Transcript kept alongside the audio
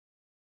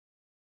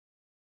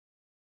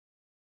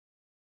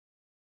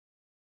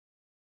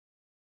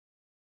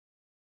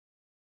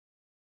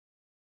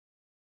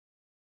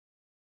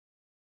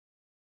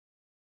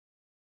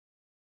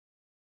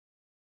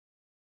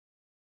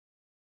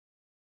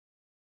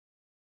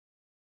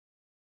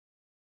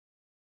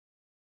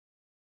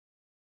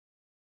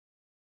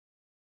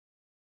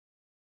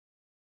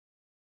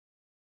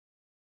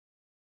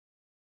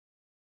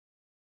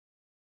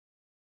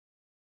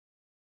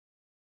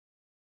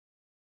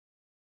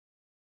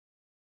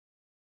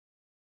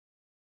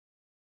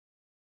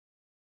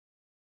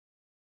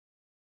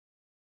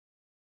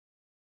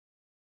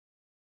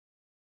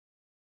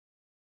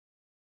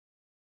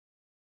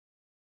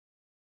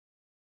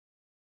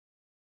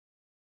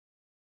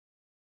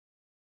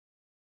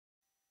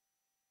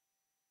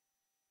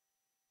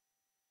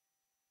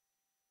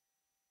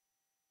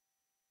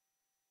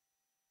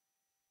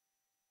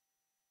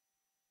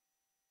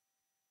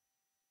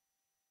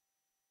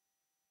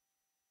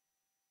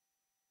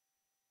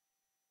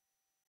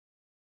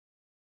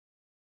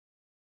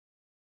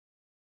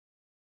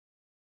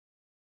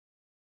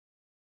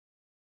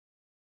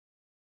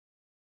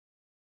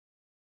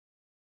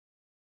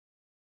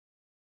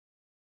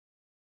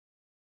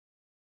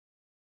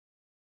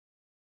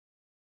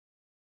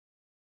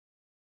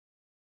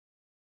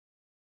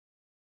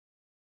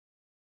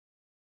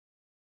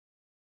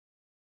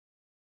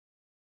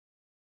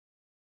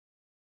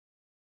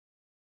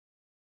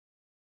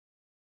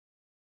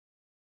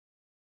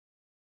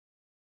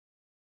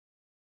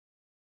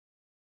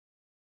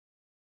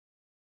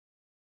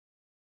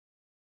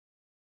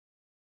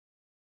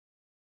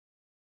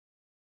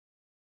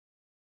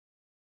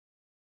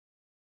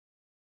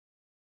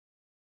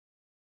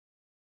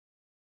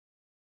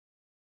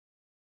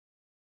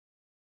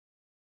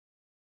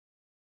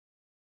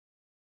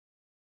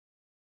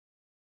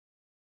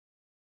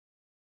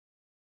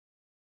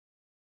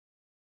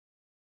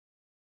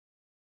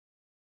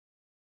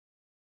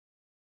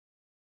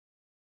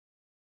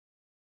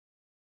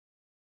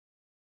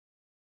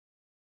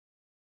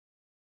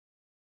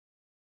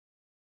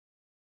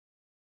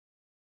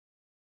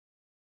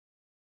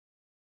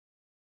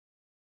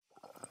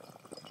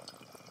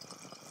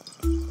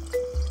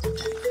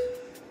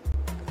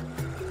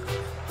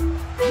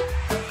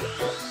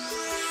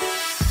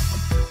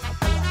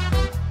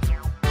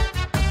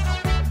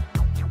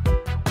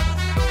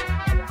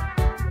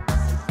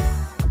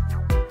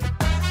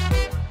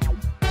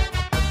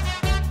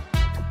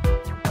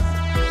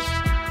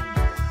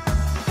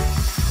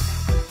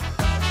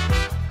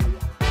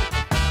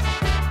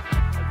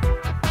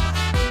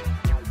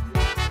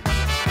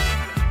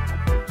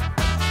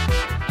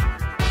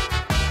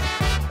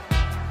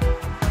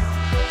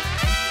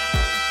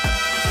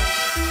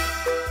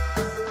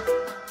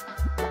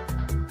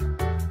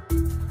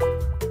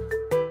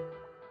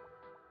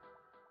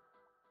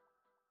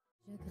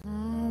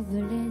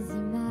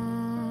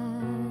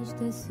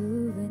de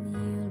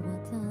souvenirs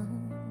lointains,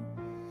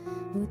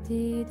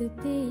 beauté de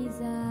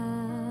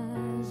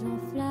paysage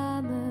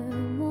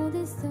enflamme mon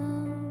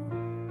destin.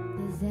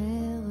 Les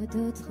airs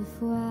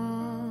d'autrefois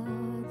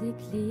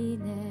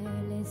déclinaient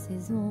les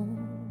saisons,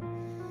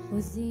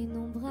 aux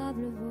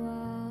innombrables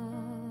voix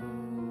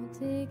ont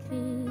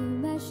écrit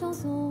ma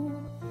chanson.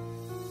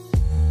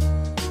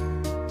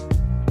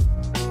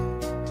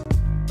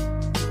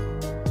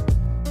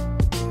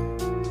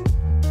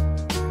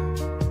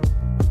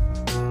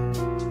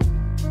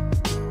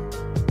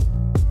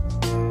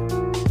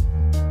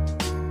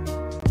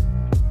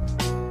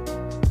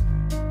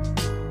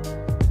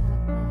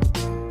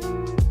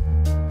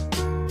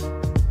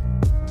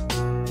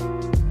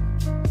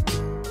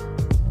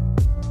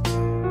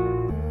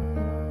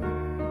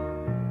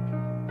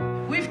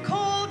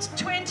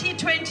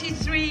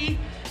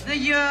 The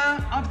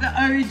year of the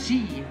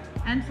OG.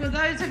 And for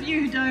those of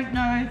you who don't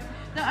know,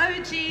 the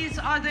OGs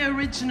are the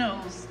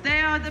originals.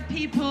 They are the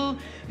people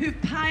who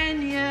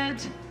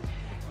pioneered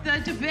the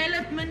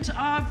development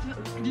of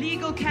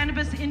legal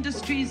cannabis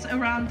industries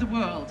around the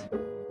world.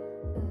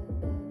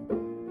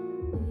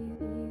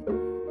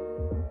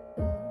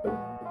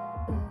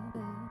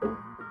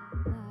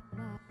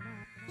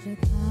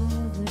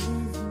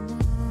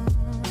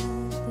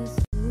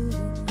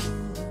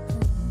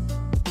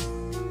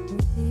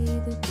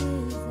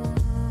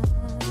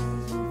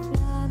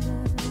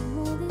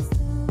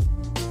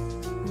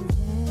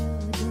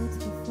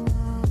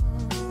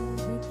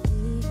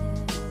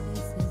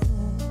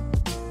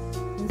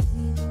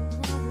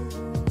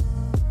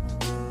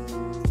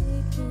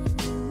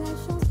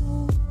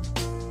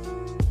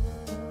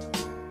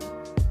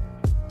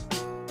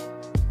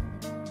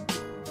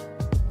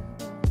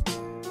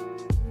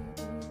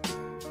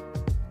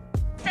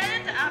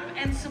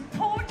 And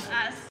support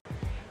us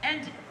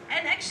and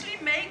actually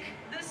make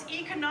this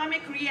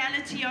economic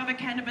reality of a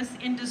cannabis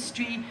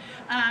industry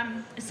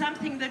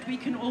something that we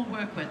can all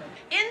work with.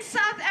 In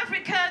South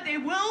Africa, there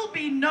will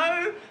be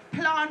no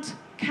plant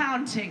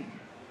counting.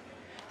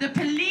 The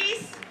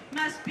police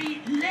must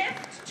be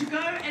left to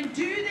go and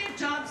do their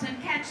jobs and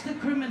catch the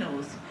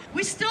criminals.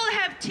 We still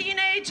have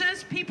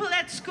teenagers, people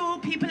at school,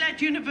 people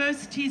at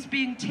universities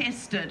being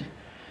tested,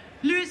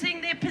 losing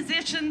their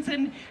positions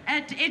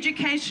at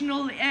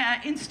educational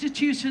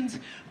institutions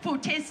for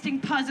testing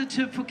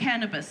positive for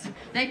cannabis.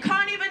 They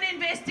can't even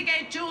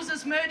investigate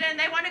Jules's murder and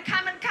they want to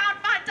come and count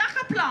my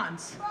Dagga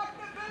plants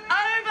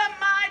over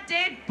my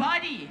dead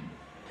body.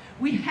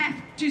 We have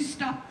to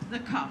stop the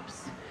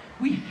cops.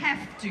 We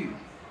have to.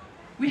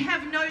 We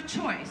have no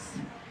choice.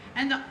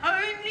 And the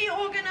only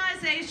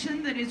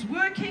organization that is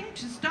working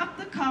to stop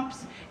the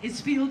cops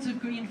is Fields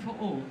of Green for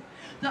All.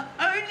 The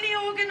only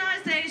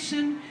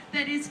organization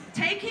that is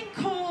taking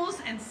calls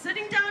and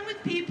sitting down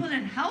with people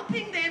and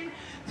helping them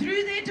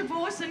through their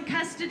divorce and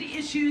custody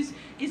issues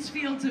is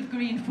Fields of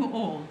Green for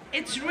All.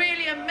 It's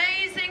really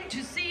amazing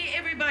to see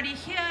everybody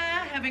here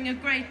having a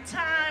great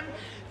time,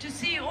 to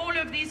see all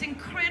of these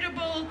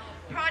incredible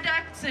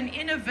products and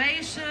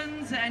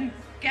innovations and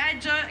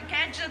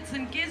gadgets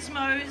and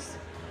gizmos.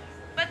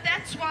 But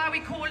that's why we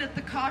call it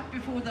the cart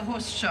before the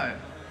horse show.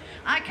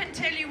 I can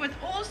tell you with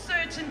all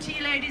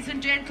certainty, ladies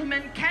and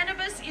gentlemen,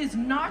 cannabis is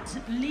not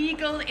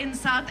legal in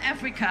South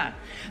Africa.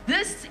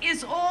 This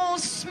is all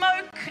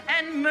smoke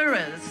and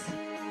mirrors.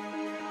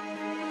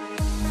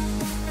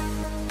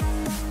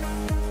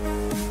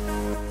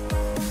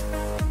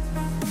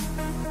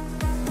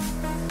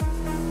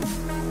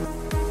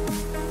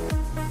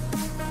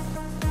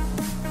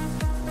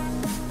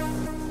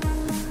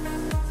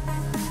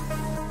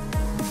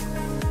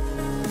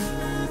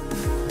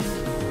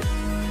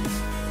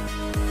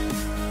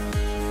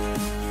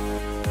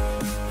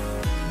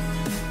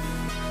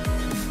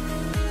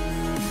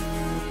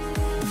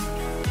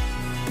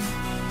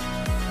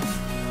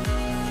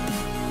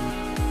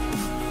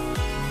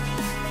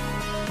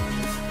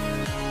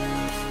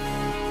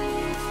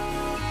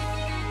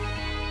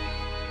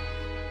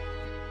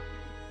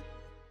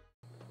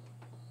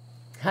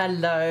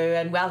 Hello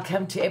and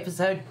welcome to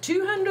episode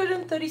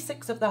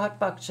 236 of the Hot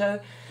Box Show.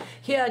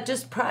 Here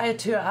just prior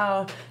to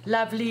our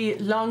lovely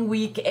long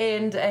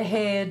weekend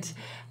ahead,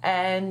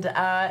 and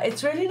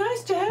it's really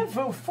nice to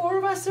have four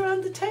of us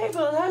around the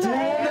table. Hello.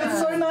 Dan,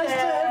 it's so nice to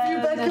have you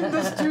back in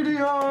the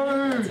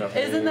studio.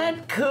 Isn't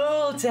that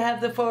cool to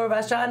have the four of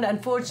us around?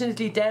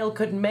 Unfortunately, Dale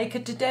couldn't make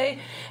it today.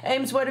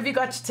 Ames, what have you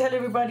got to tell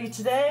everybody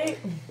today?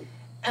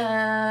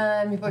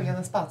 You put me on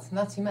the spot.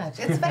 Not too much.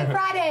 It's Fake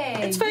Friday.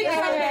 It's Fake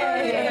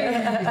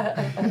Friday.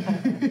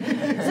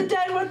 So,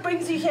 Dan, what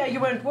brings you here? You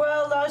went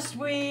well last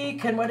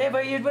week and whatever.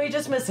 Were you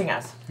just missing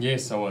us?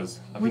 Yes, I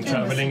was. I've been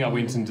traveling. I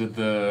went and did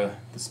the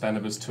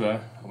Spannabis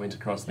tour. I went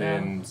across there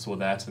and saw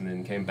that, and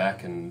then came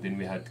back, and then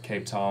we had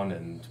Cape Town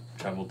and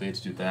traveled there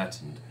to do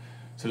that, and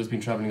so just been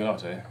traveling a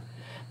lot, eh?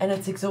 And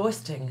it's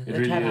exhausting,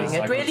 the traveling. Is.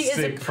 It really is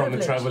a sick from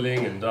the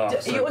traveling, and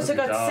you also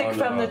got sick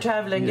from the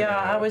traveling. Yeah,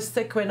 I was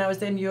sick when I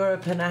was in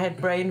Europe, and I had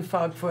brain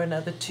fog for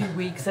another 2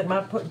 weeks. And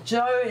my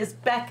Joe is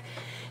back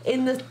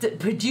in the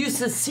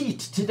producer's seat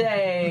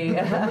today.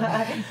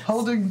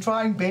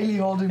 Barely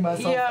holding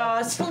myself.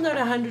 Yeah, still not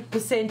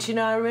 100%. You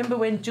know, I remember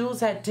when Jules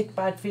had tick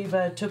bite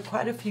fever, it took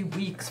quite a few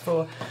weeks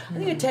for, I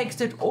think it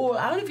takes it all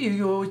out of you.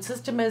 Your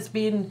system has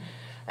been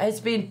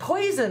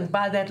poisoned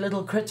by that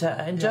little critter.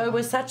 And Joe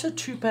was such a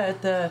trooper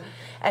at the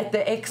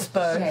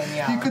expo. Shame,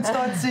 yeah. You could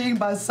start seeing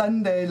by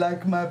Sunday,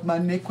 like my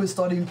neck was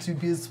starting to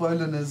be as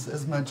swollen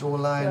as my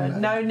jawline.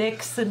 No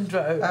neck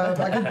syndrome.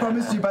 I can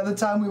promise you, by the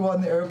time we were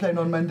on the airplane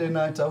on Monday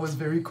night, I was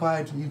very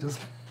quietly just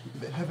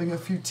having a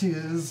few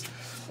tears.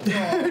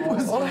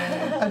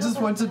 I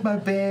just wanted my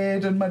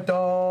bed and my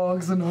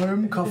dogs and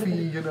home coffee,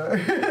 you know.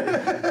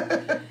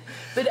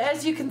 But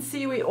as you can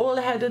see, we all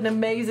had an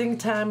amazing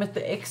time at the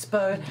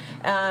expo,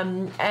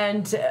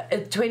 and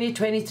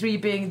 2023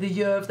 being the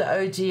year of the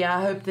OG,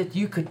 I hope that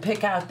you could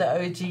pick out the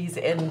OGs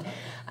in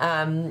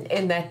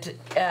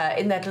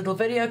that little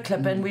video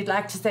clip. And we'd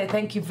like to say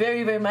thank you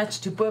very, very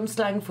much to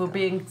Boomslang for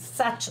being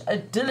such a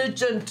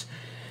diligent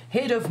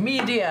head of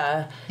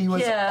media. He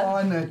was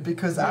honoured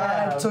because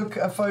I took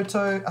a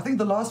photo. I think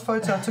the last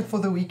photo I took for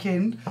the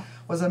weekend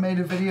was I made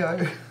a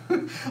video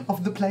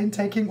of the plane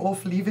taking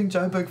off, leaving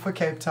Joburg for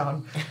Cape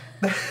Town.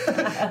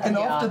 And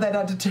after that,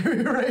 I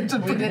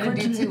deteriorated. We didn't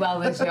do too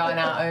well this year on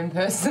our own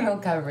personal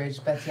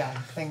coverage, but yeah,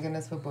 thank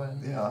goodness for Boom.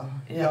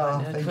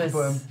 Thank you,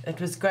 Boom. It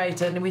was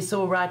great, and we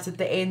saw right at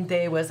the end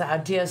there was our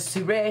dear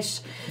Suresh,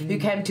 who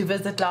came to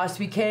visit last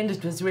weekend.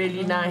 It was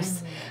really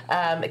nice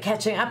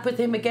catching up with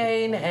him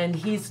again, and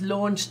he's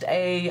launched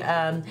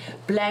a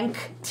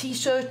blank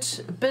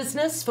T-shirt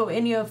business for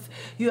any of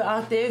you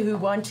out there who are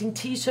wanting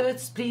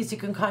T-shirts. Please, you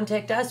can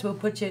contact us. We'll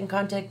put you in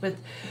contact with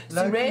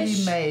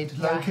Suresh.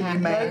 Locally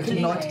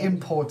made, not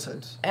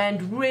imported.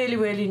 And really,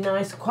 really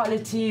nice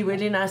quality,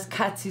 really nice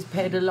cuts. He's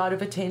paid a lot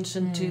of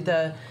attention to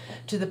the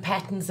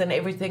patterns and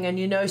everything. And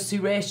you know,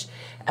 Suresh,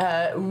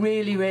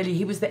 really,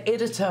 he was the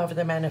editor of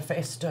the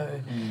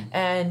manifesto.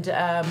 And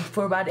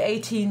for about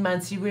 18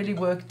 months, he really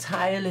worked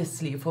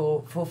tirelessly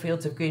for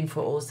Fields of Green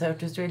for All. So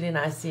it was really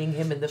nice seeing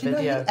him in the video.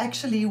 You know, he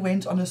actually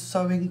went on a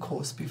sewing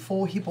course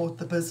before he bought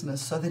the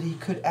business so that he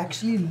could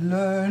actually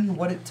learn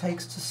what it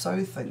takes to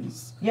sew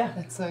things. Yeah.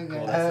 That's so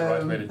good. Well, that's the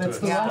right way to do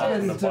it.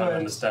 I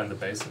understand the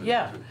base of it.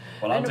 Yeah.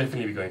 Well, I'll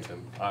definitely be going to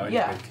him. I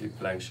only keep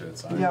blank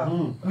shirts. We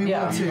will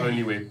too.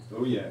 Only wear.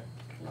 Oh yeah.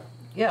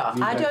 Yeah,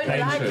 I don't plain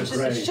like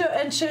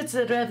shirts. shirts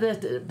that have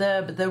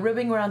the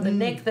ribbing around the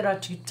neck that are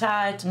too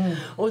tight,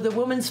 or the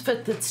woman's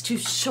fit that's too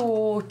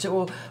short,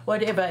 or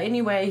whatever.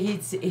 Anyway,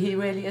 he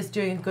really is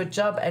doing a good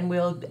job, and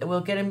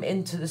we'll get him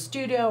into the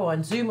studio or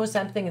on Zoom or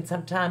something at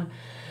some time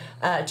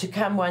to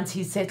come once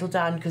he's settled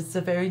down, because it's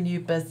a very new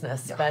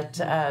business. Yeah. But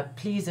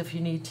please, if you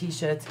need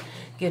T-shirts,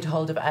 get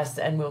hold of us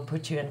and we'll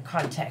put you in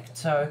contact.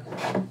 So.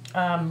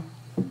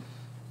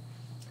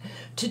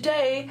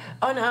 Today,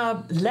 on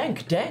our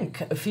Lank Dank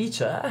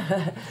feature,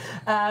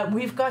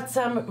 we've got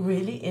some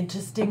really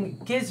interesting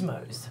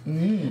gizmos.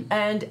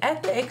 And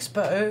at the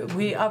expo,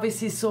 we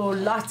obviously saw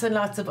lots and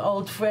lots of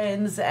old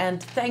friends,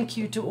 and thank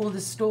you to all the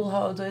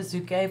stallholders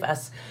who gave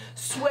us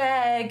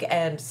swag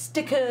and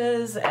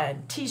stickers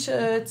and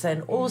T-shirts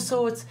and all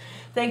sorts.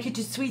 Thank you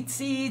to Sweet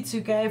Seeds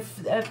who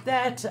gave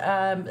that,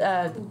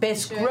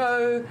 Best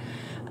Grow.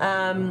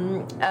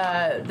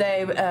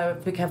 They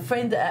become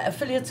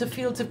affiliates of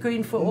Fields of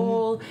Green for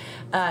All,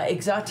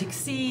 Exotic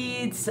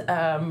Seeds,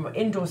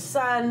 Indoor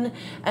Sun,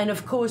 and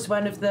of course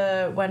one of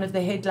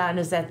the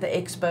headliners at the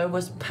expo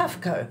was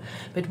Puffco.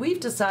 But we've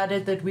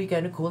decided that we're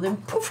going to call them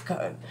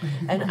Puffco.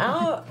 And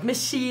our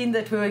machine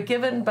that we were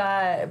given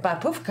by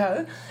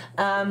Puffco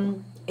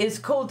is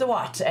called the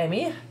what,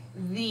 Amy?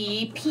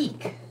 The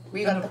Peak.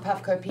 We got the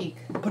Puffco Peak.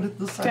 Put it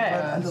this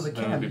side under the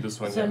cam.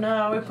 So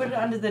now we put it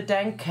under the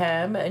dank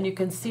cam, and you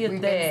can see it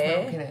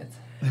there. We've been smoking it.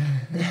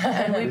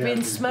 And we've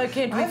been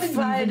smoking it. We've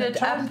fired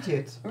it up.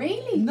 Yet.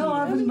 Really? No,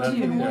 I haven't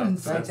even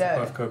once. That's the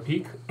Puffco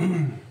Peak.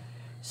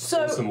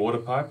 So some water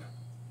pipe.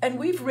 And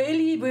we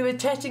were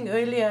chatting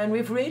earlier, and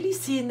we've really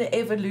seen the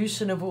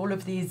evolution of all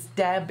of these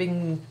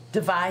dabbing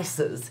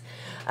devices.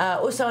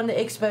 Also on the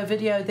expo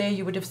video there,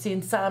 you would have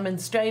seen Simon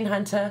Strain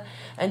Hunter,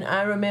 and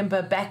I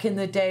remember back in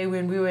the day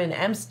when we were in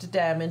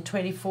Amsterdam in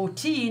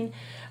 2014,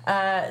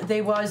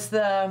 there was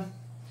now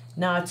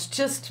it's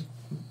just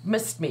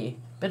missed me,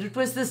 but it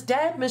was this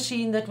dab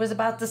machine that was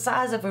about the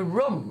size of a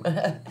room.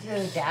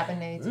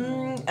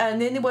 Dabinator. And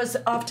then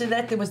after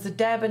that there was the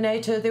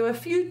Dabinator. There were a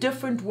few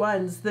different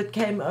ones that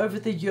came over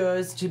the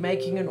years to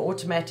making an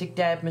automatic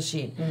dab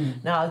machine.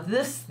 Now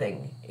this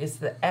thing is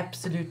the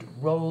absolute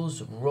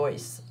Rolls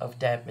Royce of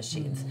dab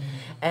machines.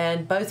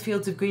 And both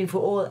Fields of Green for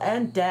All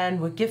and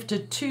Dan were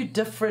gifted two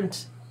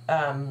different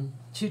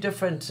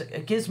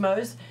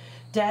gizmos.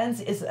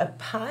 Dan's is a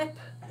pipe.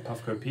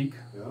 Puffco Peak.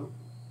 Yeah.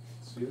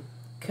 See it?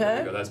 Okay. There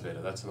you go, that's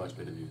better. That's a much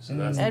better view. So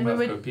that's the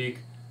Puffco Peak.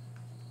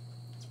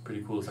 It's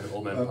pretty cool. It's like an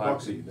old man pipe.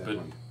 Proxy, that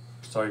one.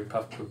 Sorry,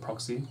 Puffco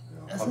Proxy.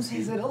 Yeah. Proxy.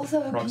 Is it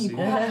also a Proxy. Peak?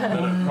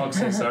 No,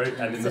 Proxy, sorry.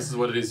 And then this is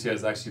what it is here.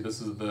 Is actually,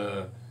 this is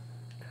the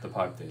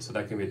pipe there. So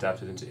that can be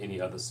adapted into any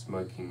other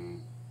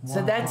smoking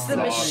So that's the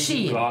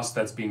machine. Glass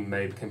that's being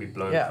made can be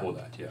blown for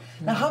that, yeah.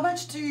 Now, how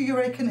much do you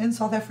reckon in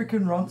South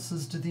African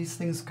rances do these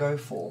things go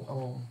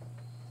for?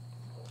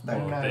 The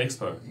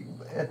expo.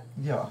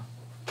 Yeah.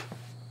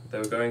 They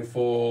were going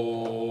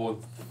for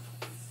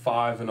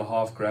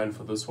 5.5 grand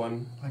for this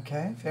one.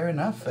 Okay, fair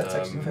enough. That's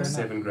actually fair enough.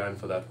 7 grand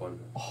for that one.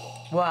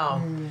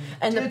 Wow.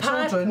 And Dear the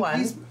pipe children, one.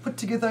 please put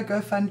together a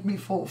GoFundMe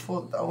for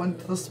I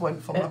want this one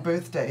for my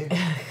birthday.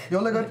 You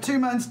only got 2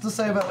 months to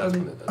save up.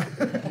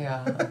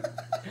 Yeah.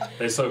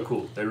 They're so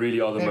cool. They really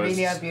are the They most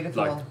really are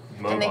beautiful. like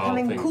mobile And they come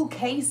in thing. cool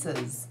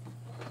cases.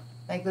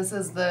 Like this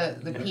is the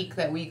peak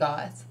that we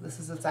got. This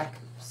is its like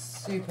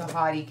super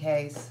hardy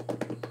case.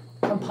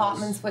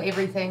 Compartments for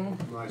everything.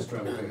 Nice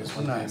travel case. This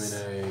one Nice.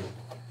 came in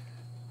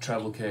a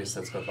travel case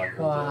that's got like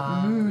all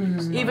Wow.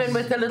 Even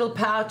with a little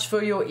pouch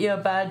for your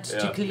earbuds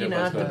to clean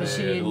out the A little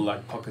machine.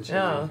 like pocket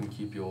where you can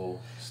keep your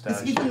stash.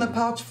 There's even the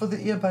pouch for the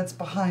earbuds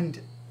behind.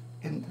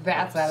 I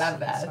love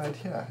that. Inside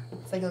here.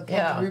 It's like a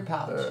kangaroo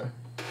pouch.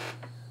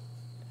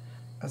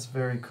 That's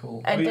very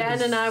cool. And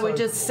Dan and I were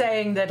so just cool.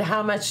 saying that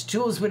how much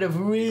Jules would have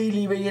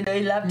really, he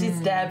loved his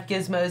dab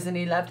gizmos and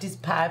he loved his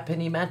pipe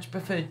and he much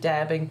preferred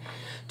dabbing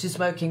to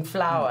smoking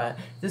flour.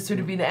 This would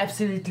have been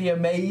absolutely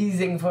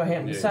amazing for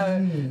him. Yeah.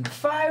 So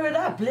fire it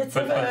up. Let's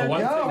But have the a... one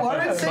Yeah, thing,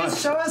 why don't you but-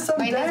 show us some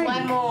Wait, there's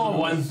one more.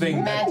 One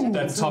thing Magic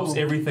that tops tool.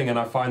 everything, and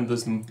I find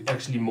this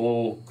actually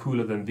more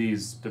cooler than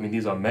these. I mean,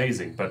 these are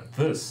amazing, but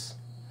this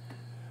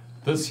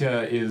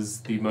here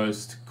is the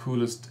most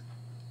coolest,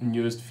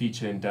 newest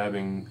feature in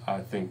dabbing, I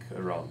think,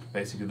 around.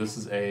 Basically, this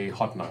is a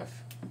hot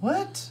knife.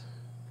 What?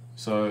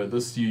 So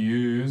this you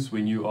use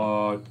when you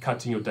are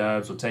cutting your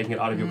dabs or taking it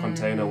out of your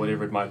container,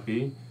 whatever it might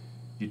be.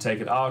 You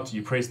take it out,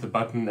 you press the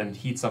button, and it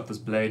heats up this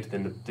blade.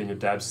 Then your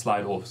dabs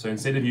slide off. So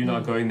instead of you now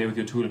going there with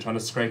your tool and trying to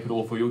scrape it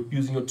off, or you're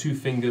using your 2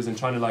 fingers and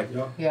trying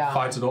to Yeah.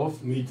 fight it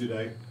off, Me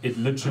today. it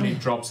literally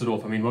drops it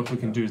off. I mean, what we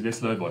can do is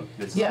let's load one.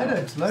 Let's Load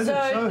it,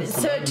 show us.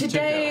 So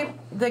today,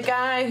 the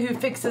guy who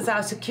fixes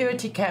our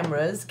security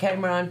cameras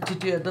came around to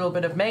do a little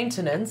bit of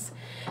maintenance,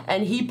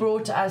 and he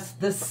brought us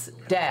this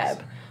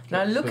dab.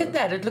 Now look at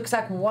that. It looks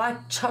like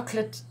white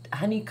chocolate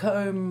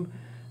honeycomb.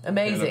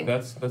 Amazing. Yeah,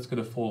 look, that's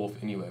going to fall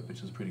off anyway,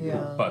 which is pretty Yeah.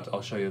 cool. But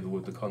I'll show you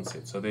the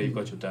concept. So there you've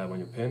got your dab on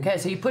your pen. Okay,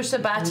 so you push the A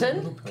button.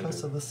 little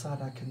closer this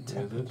side, I can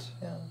tap There's it.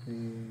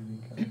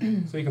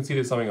 Yeah. So you can see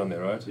there's something on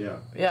there, right? Yeah,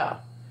 Yeah.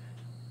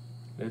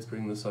 Let's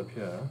bring this up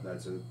here.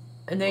 that's it.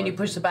 And then you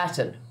push the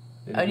button.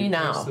 Then Only you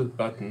now. press the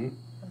button.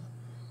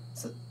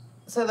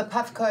 So the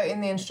Puffco in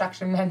the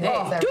instruction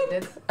manual that we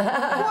did,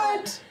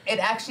 What? it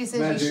actually says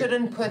Magic. you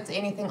shouldn't put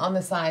anything on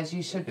the sides.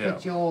 You should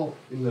put your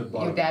In the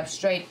bottom. dab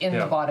straight in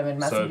Yeah. the bottom. It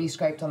mustn't So- be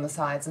scraped on the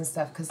sides and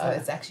stuff because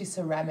it's actually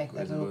ceramic,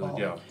 that little bowl.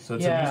 Yeah. So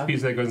it's Yeah. a loose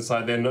piece that goes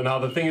inside there. Now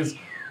the thing is,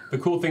 the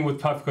cool thing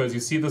with Puffco is you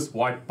see this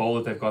white bowl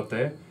that they've got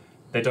there.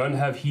 They don't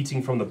have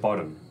heating from the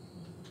bottom.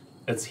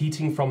 It's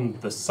heating from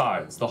the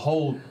sides. The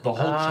whole chamber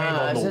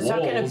on the so it's not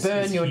going walls to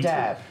burn is your heated.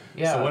 dab.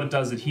 Yeah. So what it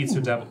does, it heats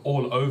your dab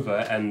all over,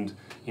 and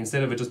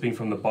instead of it just being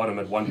from the bottom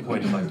at one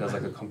point, it does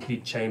like a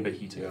complete chamber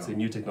heating. It's a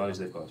new technology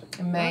they've got.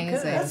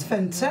 Amazing. That's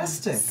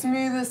fantastic.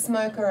 Smoothest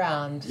smoke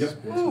around.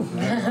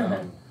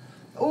 Yep.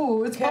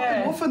 Oh, it's Okay.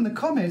 popping off in the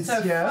comments So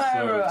here. fire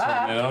So it turn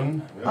up. that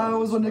on. I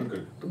always want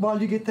Good. to,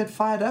 while you get that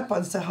fired up,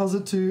 I'd say how's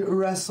it to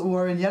Russ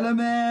Warren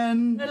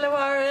Yellowman. Hello,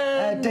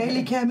 Warren.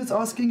 Daily Cam is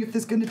asking if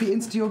there's going to be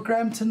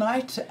Instagram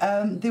tonight.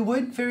 There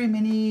weren't very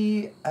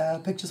many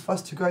pictures for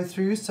us to go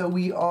through, so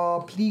we are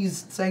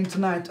pleased saying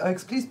tonight,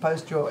 Oaks, please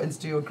post your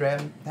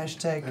Instagram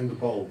hashtag. And the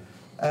poll.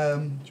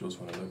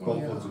 Just want to look Poll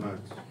one. for tonight.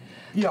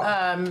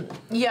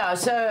 Yeah.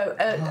 So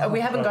we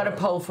haven't got a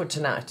poll for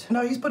tonight.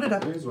 No, he's put it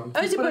up. There's one.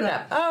 Oh, is he put it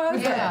up? Oh,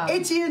 okay. Yeah.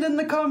 Etienne in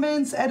the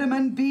comments, Adam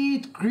and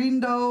Beat,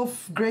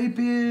 Greendolf,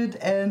 Greybeard,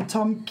 and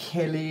Tom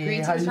Kelly. How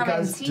Greetings you from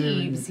guys doing?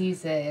 Antibes, he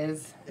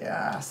says.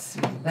 Yeah, see.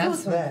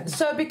 That's that.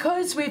 So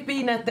because we've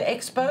been at the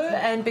expo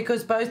and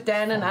because both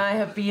Dan and I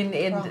have been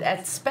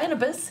at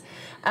Spanibus,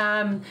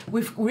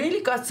 we've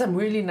really got some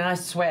really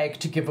nice swag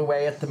to give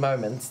away at the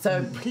moment.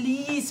 So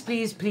please,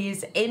 please,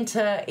 please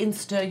enter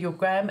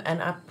Instagram,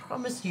 and I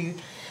promise you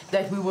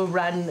that we will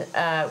run.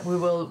 We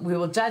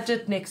will judge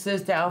it next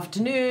Thursday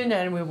afternoon,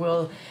 and we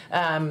will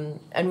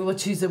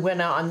choose a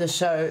winner on the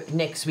show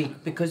next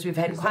week because we've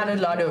had quite a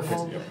lot of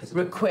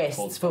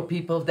requests for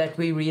people that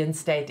we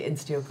reinstate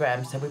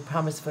Instagram. So we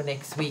promise for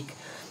next week.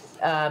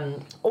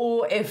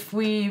 Or if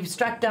we've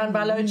struck down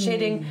by load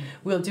shedding,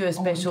 we'll do a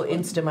special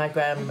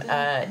Instagram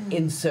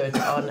insert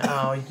on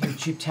our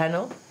YouTube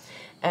channel.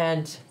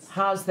 And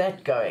how's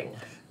that going?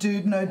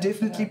 Dude, no,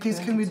 definitely. Please,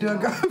 can we do a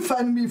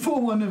GoFundMe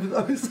for one of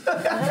those?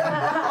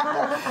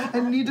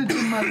 I need it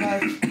in my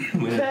life.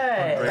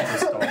 Okay.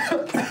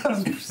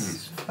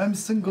 I'm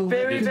single.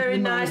 Very, very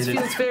You know, nice.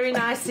 Feels very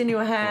nice in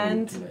your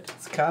hand.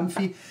 It's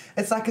comfy.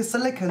 It's like a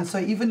silicone, so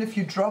even if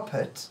you drop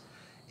it,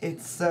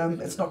 it's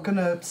not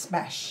gonna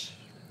smash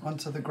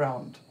onto the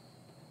ground.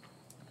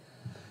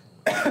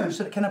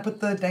 Can I put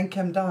the dank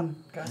cam down,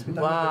 guys? We're done with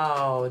it.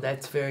 Wow,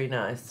 that's very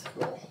nice.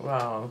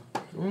 Wow.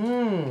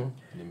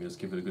 Let me just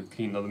give it a good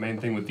clean. Now the main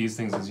thing with these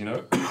things is,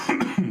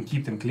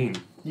 keep them clean.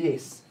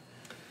 Yes.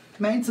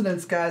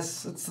 Maintenance,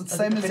 guys, it's the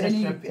same as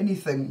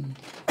anything.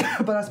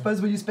 But I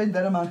suppose when you spend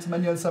that amount of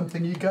money on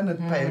something, you're going to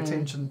pay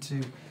attention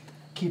to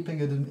keeping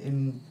it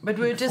in But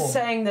we're just form.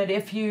 saying that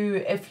if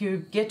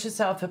you get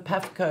yourself a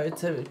Puffco,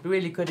 it's a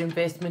really good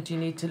investment. You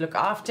need to look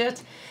after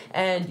it,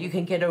 and you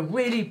can get a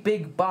really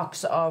big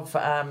box of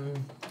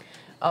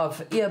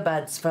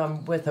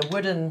earbuds with a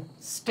wooden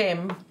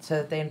stem,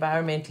 so they're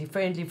environmentally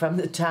friendly, from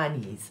the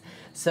Chinese.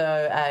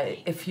 So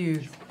if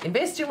you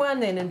invest in one,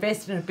 then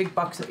invest in a big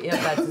box of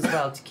earbuds as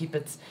well to keep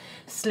it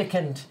slick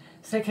and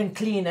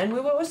clean. And we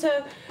were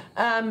also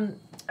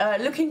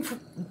looking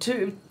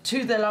to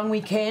the long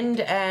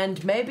weekend,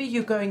 and maybe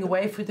you're going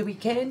away for the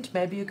weekend.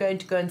 Maybe you're going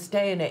to go and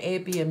stay in an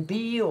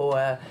Airbnb or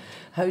a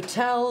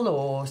hotel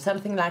or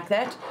something like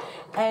that.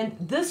 And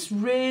this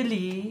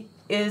really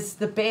is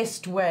the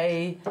best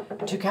way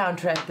to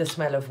counteract the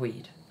smell of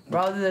weed.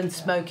 Rather than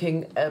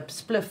smoking a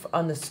spliff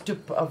on the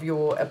stoop of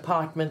your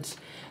apartment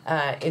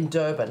in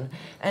Durban.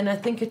 And I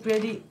think it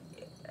really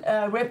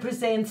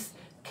represents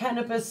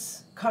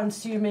cannabis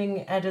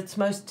consuming at its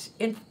most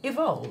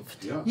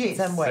evolved in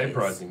some ways.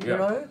 Vaporizing, you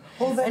know?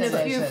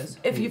 And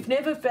if you've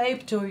never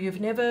vaped or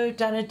you've never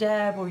done a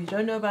dab or you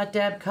don't know about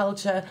dab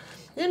culture,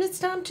 then it's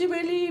time to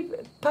really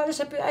polish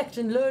up your act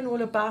and learn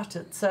all about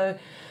it. So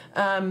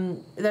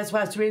that's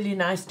why it's really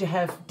nice to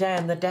have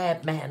Dan the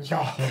Dab Man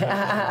back.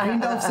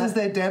 Randolph says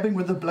they're dabbing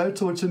with a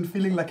blowtorch and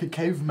feeling like a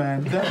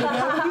caveman.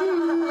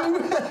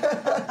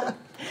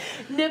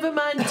 Never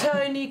mind,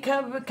 Tony,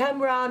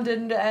 come round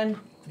and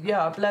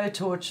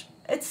blowtorch.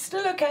 It's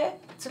still okay.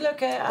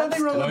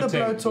 Nothing wrong with the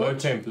blowtorch. Low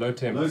temp.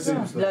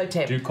 Low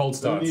temp. Do cold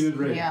starts.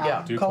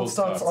 Do cold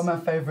starts are my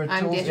favourite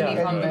tools. I'm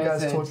definitely you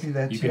guys taught me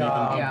that. You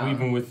can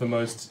even with the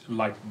most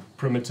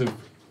primitive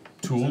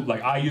tool.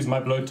 Like I use my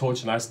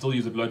blowtorch, and I still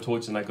use a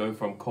blowtorch, and I go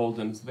from cold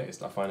and it's the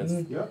best. I find it's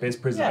best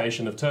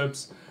preservation of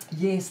terps.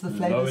 Yes, the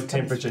flavours. Lower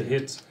temperature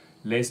hit,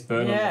 less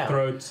burn on the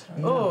throat,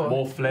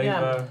 more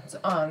flavour. It's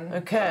on.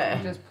 Okay.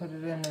 You just put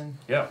it in and...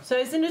 So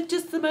isn't it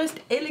just the most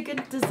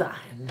elegant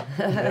design?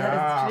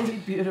 It's really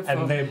beautiful.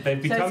 And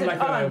they've become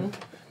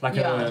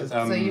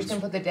so you can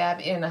put the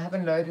dab in. I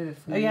haven't loaded it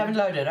for you. Oh, you haven't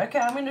loaded? Okay,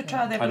 I'm going to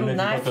try that I don't know little if you've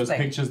knife got those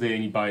thing. pictures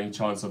there by any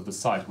chance of the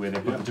site where they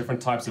put the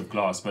different types of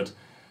glass, but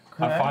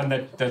I find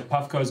that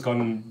Puffco's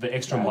gone the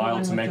extra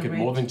mile to make it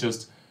more than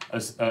just a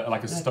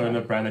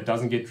stoner brand that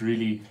doesn't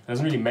really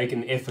make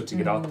an effort to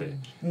get out there.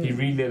 They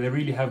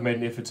really have made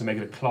an effort to make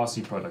it a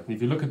classy product. And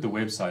if you look at the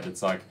website,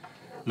 it's like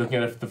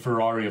looking at the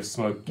Ferrari of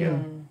smoke gear.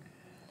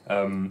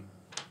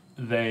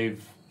 They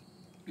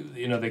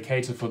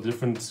cater for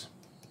different.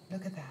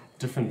 Look at that.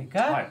 Different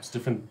types,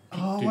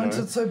 I want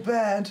it so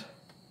bad.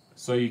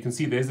 So you can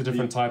see there's the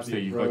different types there.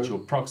 You've got your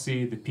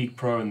Proxy, the Peak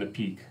Pro, and the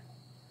Peak.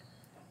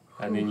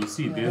 And then you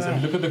see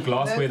and look at the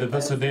glassware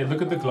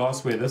look at the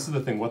glassware. This is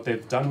the thing. What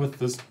they've done with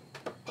this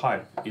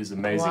pipe is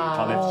amazing. Wow.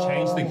 How they've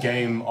changed the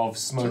game of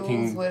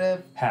smoking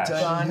hash.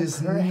 Done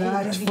his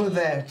nut for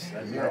that.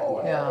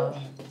 Yeah.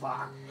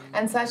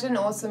 And such an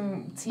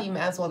awesome team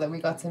as well that we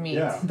got to meet.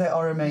 Yeah. They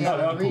are amazing. they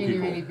are cool really,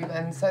 people. really people.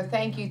 And so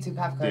thank you to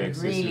The Puffco. Really,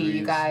 accessories,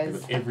 you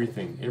guys.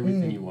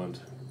 everything you want.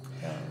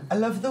 I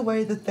love the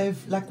way that they've,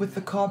 with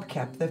the carb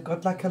cap, they've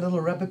got a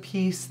little rubber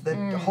piece that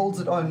holds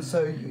it on,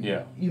 so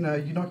you're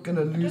not going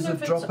to lose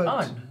it, drop it.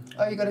 On.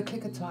 Oh, you got to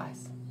click it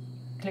twice.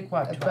 Click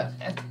what? But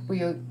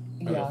there,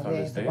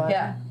 the button.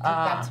 Yeah. Click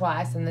that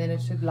twice, and then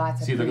it should light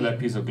up. See, look at that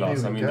piece of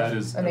glass. There I we mean, go. that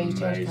is And then you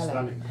change amazing.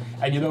 colour.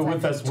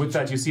 And with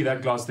that, you see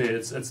that glass there.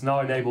 It's now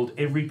enabled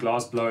every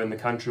glass blower in the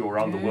country or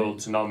around the world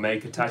to now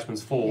make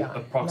attachments for a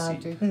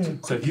proxy.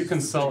 So if you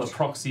can sell a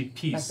proxy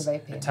piece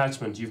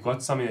attachment, you've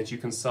got something that you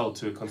can sell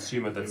to a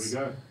consumer that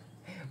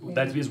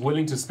is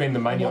willing to spend the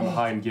money on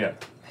high-end gear.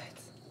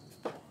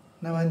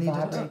 No, I need it.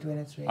 Vibrate when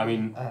it's ready. I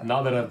mean,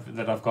 now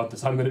that I've got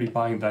this, I'm going to be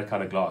buying that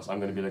kind of glass. I'm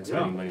going to be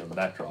spending money on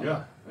that drop.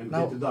 Yeah, and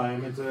get the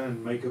diameter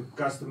and make a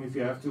custom if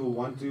you have to or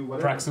want to,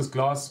 whatever. Praxis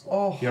glass,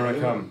 here I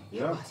come.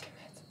 Yeah.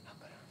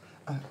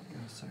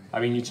 Sorry. I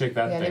mean, you check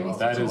that let me thing. see.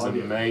 That is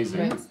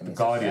amazing. The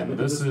Guardian.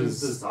 This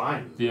is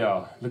design.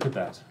 look at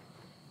that.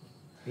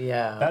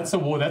 Yeah. That's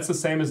the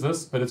same as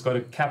this, but it's got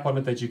a cap on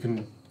it that you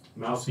can.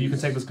 So you can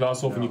take this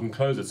glass off and you can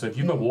close it. So if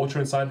you've got water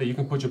inside there, you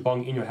can put your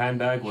bong in your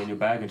handbag or in your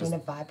bag and just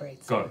when it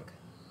vibrates. go.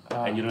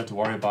 And you don't have to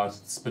worry about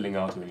spilling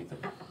out or anything.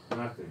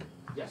 Nothing.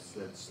 Yes,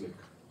 that's slick.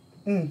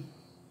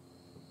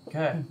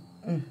 Okay.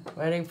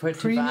 Waiting for it to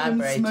Premium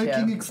vibrate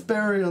smoking here.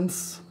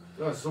 experience.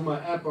 Yeah, I saw my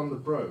app on the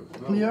Pro.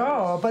 No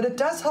Yeah, but it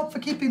does help for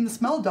keeping the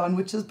smell down,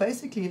 which is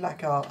basically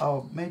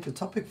our major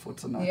topic for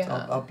tonight,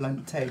 Yeah. our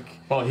blunt take.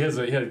 Well, here's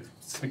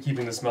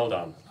keeping the smell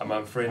down.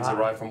 My friends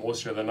arrived from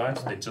Austria the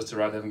night. They just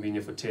arrived, haven't been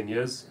here for 10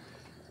 years.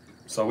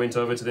 So I went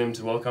over to them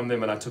to welcome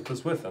them, and I took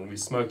this with, and we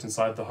smoked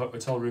inside the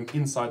hotel room,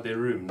 inside their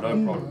room,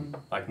 no problem.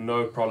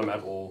 No problem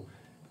at all.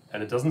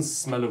 And it doesn't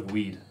smell of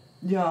weed.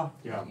 Yeah.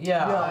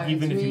 Yeah.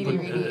 Even it's if you really,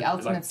 put really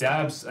ultimate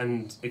dabs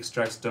and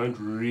extracts don't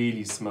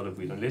really smell of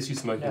weed unless you're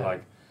smoking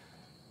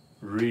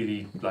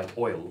really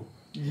oil.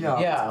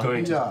 Yeah.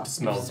 Going to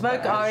smell.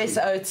 Smoke hashy.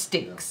 RSO, it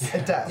stinks.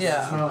 It does.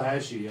 Yeah. Smell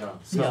hashy, yeah.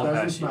 Smell It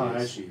doesn't hashy. smell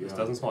yes. hashy. It Yeah.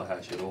 doesn't smell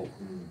hash at all.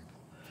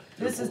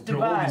 This is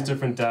Through all these divine.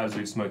 different dabs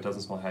we've smoked,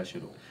 doesn't smell hash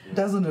at all.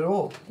 Doesn't at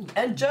all.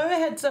 And Joe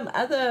had some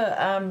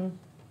other.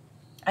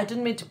 I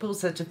didn't mean to pull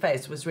such a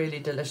face. It was really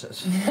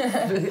delicious.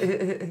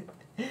 Joe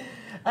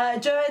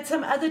had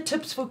some other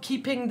tips for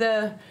keeping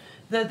the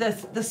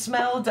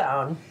smell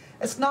down.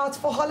 It's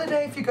for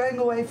holiday if you're going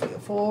away for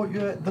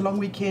the long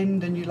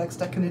weekend and you're like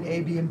stuck in an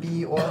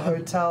Airbnb or a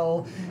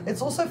hotel.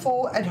 It's also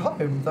for at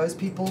home, those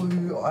people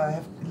who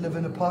live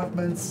in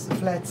apartments,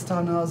 flats,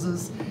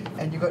 townhouses,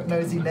 and you've got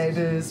nosy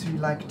neighbours who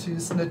like to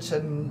snitch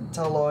and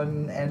tell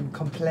on and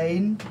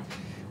complain.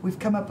 We've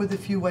come up with a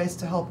few ways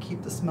to help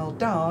keep the smell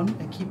down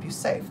and keep you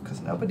safe, because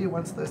nobody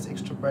wants those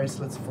extra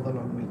bracelets for the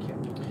long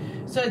weekend.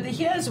 So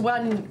here's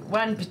one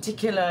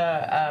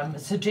particular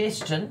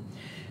suggestion.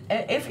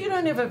 If you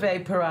don't have a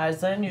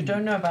vaporizer and you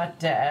don't know about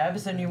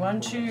dabs and you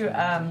want to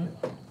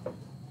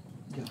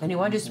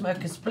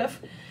smoke a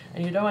spliff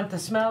and you don't want the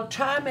smell,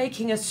 try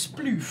making a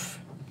sploof.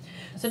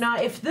 So now,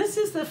 if this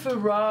is the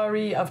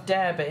Ferrari of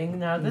dabbing,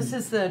 now this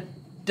is the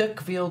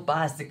Dick Wheel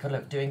bicycle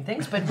of doing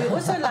things, but we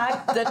also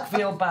like Dick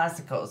Wheel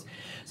bicycles.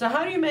 So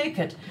how do you make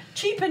it?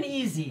 Cheap and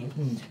easy.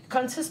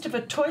 Consists of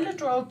a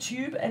toilet roll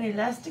tube, an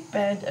elastic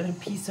band, and a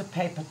piece of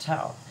paper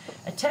towel.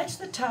 Attach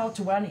the towel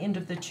to one end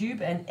of the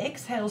tube and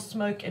exhale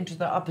smoke into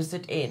the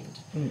opposite end.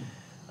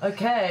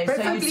 Okay,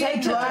 Preferably so you take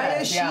a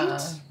dryer sheet. Yeah.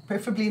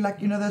 Preferably like,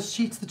 those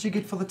sheets that you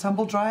get for the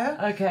tumble dryer.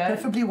 Okay.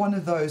 Preferably one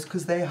of those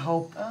because they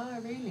help. Oh,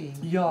 really?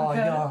 Yeah,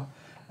 Okay. yeah.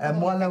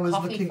 While I was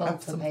Coffee looking up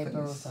filter some paper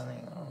or things.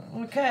 something.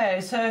 Oh.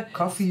 Okay, so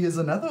Coffee is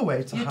another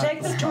way to you hide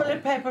take the smell.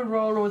 toilet paper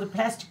roll or the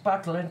plastic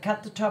bottle and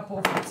cut the top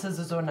off with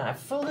scissors or knife.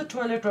 Fill the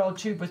toilet roll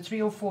tube with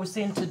 3 or 4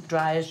 scented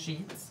dryer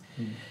sheets.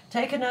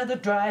 Take another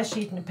dryer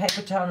sheet and a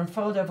paper towel and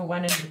fold over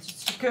one end and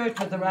secure it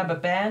with a rubber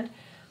band.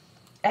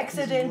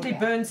 Accidentally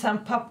burn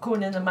some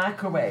popcorn in the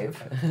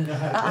microwave.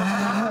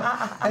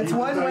 It's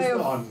one way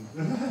of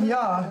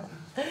yeah.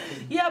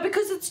 Yeah,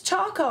 because it's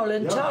charcoal,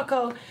 and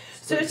charcoal.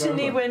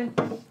 Certainly, when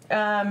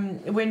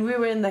we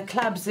were in the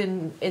clubs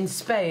in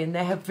Spain,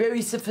 they have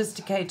very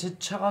sophisticated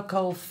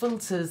charcoal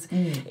filters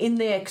in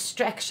their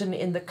extraction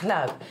in the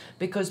club.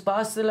 Because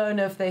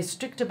Barcelona, if they're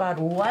strict about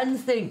one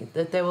thing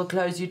that they will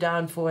close you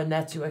down for, and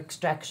that's your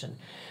extraction.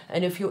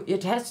 And if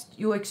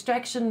your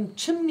extraction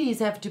chimneys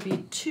have to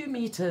be 2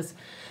 meters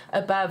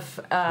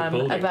above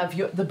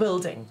the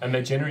building. And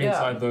they're generally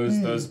inside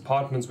those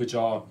apartments which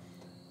are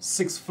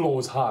 6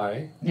 floors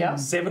high,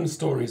 7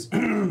 stories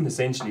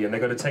essentially, and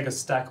they've got to take a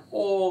stack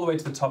all the way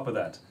to the top of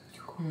that.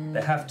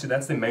 They have to.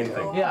 That's their main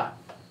thing. Yeah.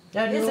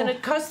 No, it is, and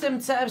it cost them.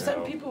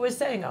 Some people were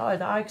saying,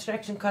 our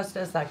extraction cost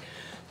us like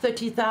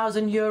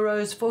 30,000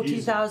 euros,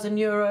 40,000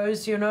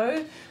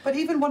 euros, But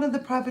even one of the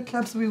private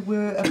clubs we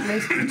were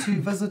blessed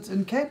to visit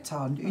in Cape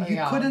Town,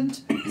 you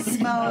couldn't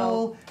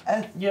smell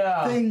a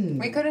thing.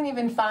 We couldn't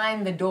even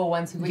find the door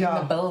once we were in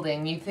the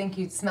building. You'd think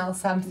you'd smell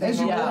something.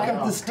 As you or walk like,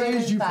 up the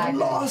stairs, you're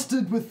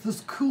blasted with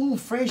this cool,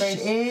 fresh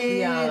air.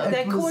 Yeah.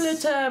 They call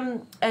it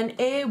an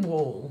air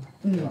wall.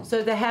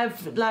 So they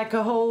have like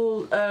a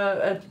whole,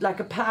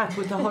 like a pipe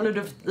with a whole lot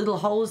of little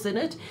holes in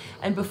it,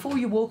 and before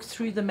you walk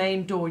through the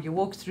main door, you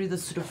walk through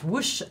this sort of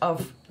whoosh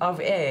of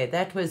air.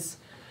 That was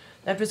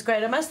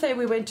great. I must say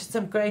we went to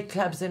some great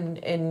clubs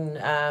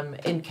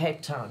in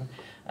Cape Town.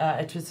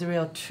 It was a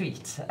real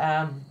treat.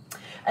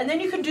 And then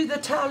you can do the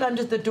towel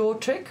under the door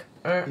trick.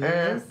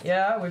 Yes.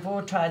 Yeah, we've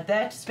all tried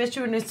that,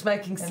 especially when we're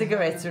smoking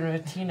cigarettes when we're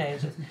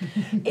teenagers.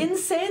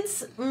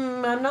 Incense,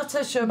 I'm not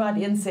so sure about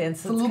incense.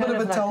 It's a little bit of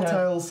a like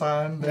telltale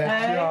sign.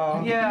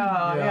 That,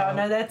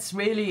 no, that's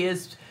really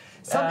is.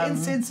 Some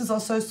incenses are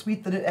so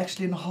sweet that it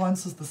actually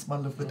enhances the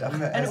smell of the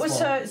Dagga. And as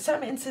also, well.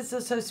 some incenses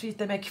are so sweet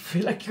they make you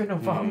feel like you're going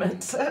to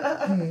vomit.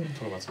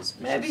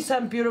 Maybe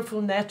some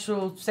beautiful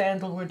natural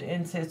sandalwood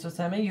incense or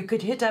something. You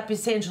could hit up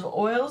essential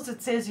oils,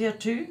 it says here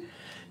too.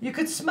 You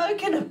could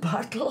smoke in a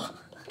bottle.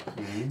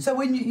 So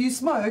when you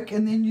smoke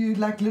and then you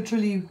like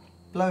literally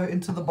blow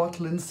into the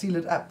bottle and seal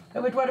it up.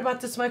 But what about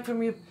the smoke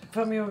from your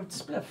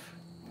spliff?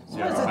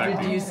 Yeah, Suppose it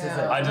exactly. reduces it.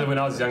 I did when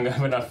I was younger,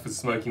 when I was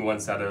smoking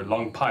once, I had a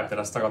long pipe that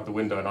I stuck out the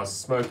window and I was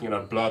smoking and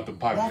I'd blow out the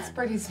pipe. That's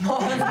pretty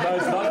smart. No,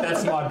 it's not that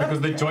smart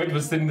because the joint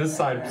was sitting this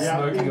side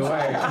smoking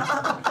away.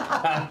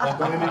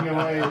 Burning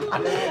away.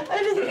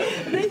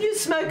 And then you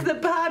smoke the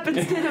pipe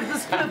instead of the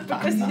spliff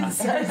because you're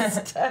so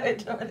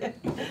stoned.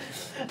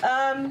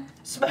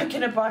 Smoke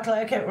in a bottle,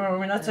 okay, well,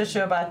 we're not so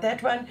sure about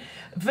that one.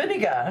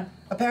 Vinegar.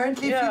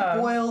 Apparently, if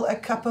you boil a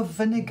cup of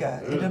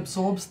vinegar, it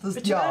absorbs this.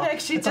 But you don't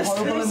actually it's a just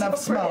horrible lose enough your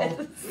smell.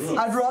 breath.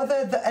 I'd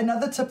rather.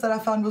 Another tip that I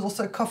found was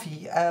also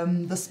coffee.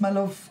 The smell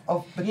of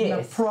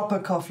proper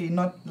coffee,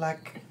 not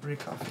like brew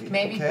coffee.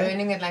 Maybe okay?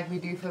 burning it like we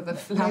do for the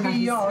flies.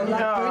 Maybe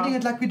burning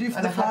it like we do for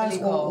On the a flies,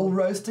 heavily or coal.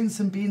 roasting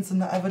some beans in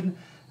the oven.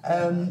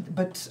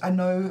 But I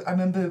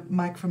remember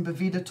Mike from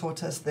Bavida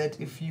taught us that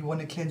if you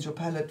want to cleanse your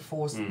palate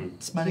for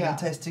smelling and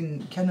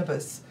tasting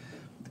cannabis,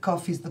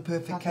 coffee's the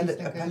perfect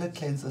palate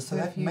cleanser, so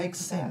that makes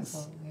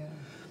sense.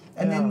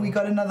 And then we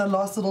got another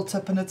last little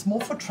tip, and it's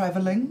more for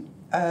traveling.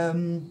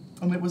 and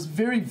it was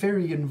very,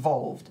 very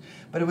involved.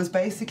 But it was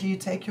basically you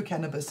take your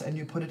cannabis and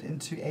you put it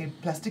into a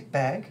plastic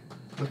bag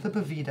with the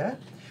Boveda.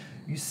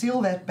 You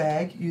seal that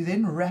bag, you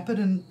then wrap it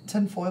in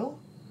tin foil,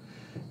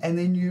 and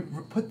then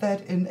you put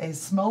that in a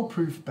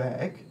smell-proof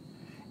bag,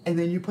 and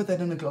then you put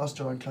that in a glass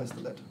jar and close the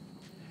lid.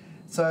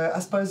 So I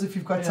suppose if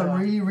you've got some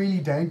really, really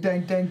dank,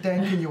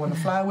 and you want to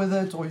fly with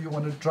it, or you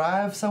want to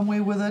drive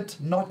somewhere with it,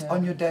 not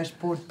on your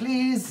dashboard,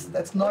 please.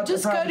 That's not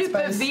just go to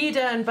Boveda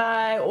and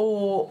buy,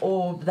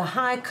 or the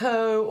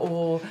Heiko,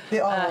 or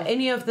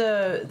any of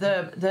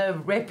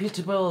the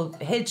reputable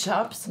head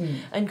shops,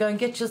 and go and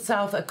get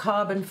yourself a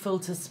carbon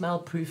filter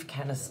smell-proof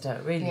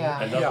canister. Really.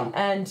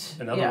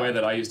 Another way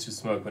that I used to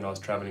smoke when I was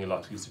traveling a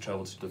lot. I used to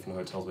travel to different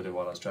hotels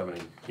while I was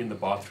traveling. In the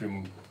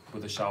bathroom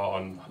with a shower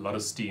on, a lot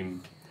of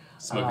steam.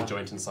 Smoke a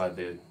joint inside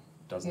there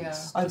doesn't. The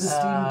steam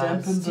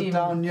dampens it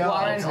down. Yeah,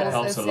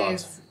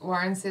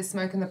 Warren says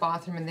smoke in the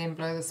bathroom and then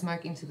blow the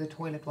smoke into the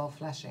toilet while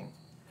flushing.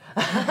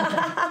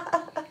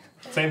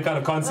 Same kind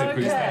of concept.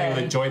 We're standing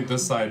with a joint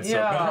this side. So,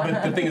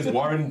 but the thing is,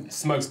 Warren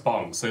smokes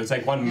bongs, so it's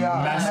like one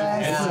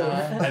massive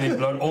hit, and then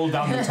blow it all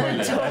down the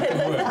toilet. That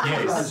can work.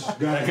 Yes,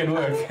 that can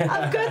work.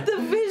 I've got the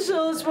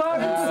visuals.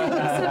 Warren sent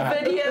us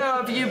a video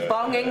of you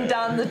bonging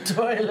down the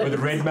toilet with a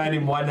red man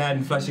in one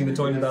hand, flushing the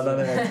toilet down the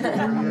other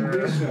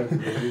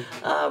hand.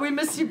 Oh, we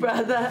miss you,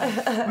 brother.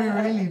 We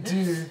really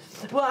do.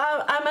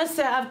 Well, I must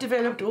say I've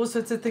developed all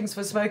sorts of things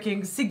for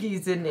smoking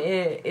ciggies in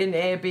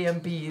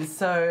Airbnbs,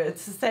 so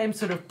it's the same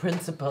sort of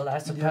principle, I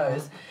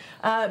suppose.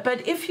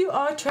 But if you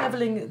are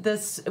traveling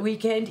this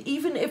weekend,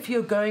 even if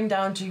you're going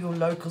down to your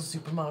local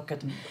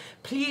supermarket,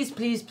 please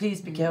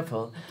be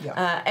careful.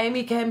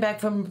 Amy came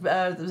back from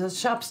the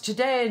shops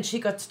today and she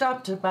got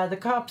stopped by the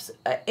cops,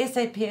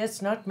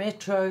 SAPS, not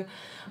Metro,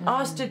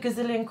 asked a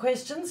gazillion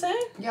questions, eh?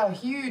 Yeah,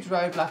 huge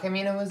roadblock. I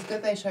mean, it was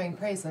good they're showing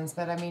presence,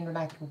 but I mean,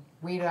 like,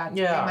 where am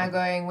I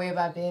going? Where have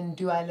I been?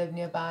 Do I live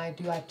nearby?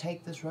 Do I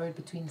take this road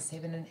between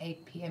 7 and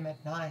 8 p.m.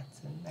 at night?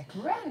 And like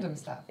random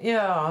stuff. But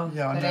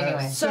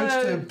anyway.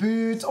 Search their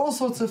boots, all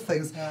sorts of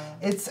things.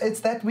 It's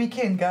that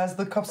weekend, guys.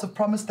 The cops have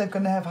promised they're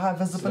going to have high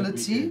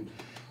visibility,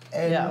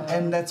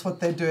 and that's what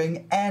they're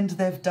doing. And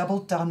they've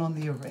doubled down on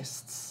the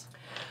arrests.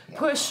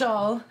 Poor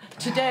Charles.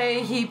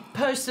 Today he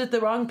posted the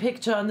wrong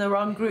picture on the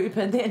wrong group,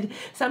 and then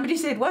somebody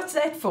said, "What's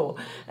that for?"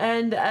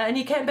 And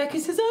he came back. He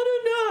says, "I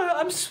don't know.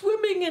 I'm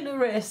swimming in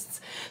arrests."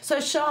 So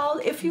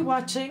Charles, if you're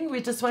watching, we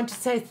just want to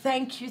say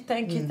thank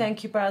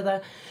you,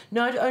 brother.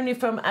 Not only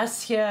from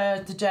us here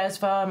at the Jazz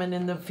Farm and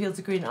in the Fields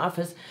of Green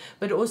office,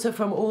 but also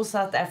from all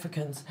South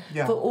Africans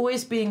for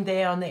always being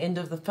there on the end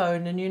of the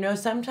phone. And you know,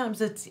 sometimes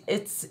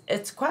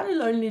it's quite a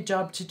lonely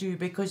job to do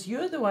because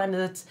you're the one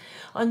that's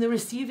on the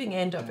receiving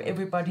end of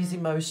everybody's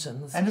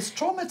emotions, and it's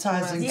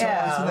traumatizing to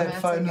answer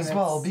that phone as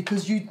well,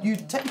 because you're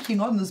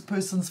taking on this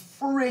person's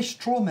fresh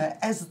trauma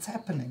as it's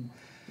happening.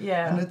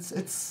 And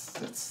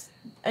it's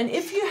and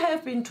if you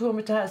have been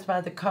traumatized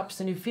by the cops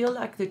and you feel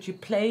like that you're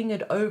playing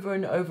it over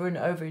and over and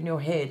over in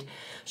your head,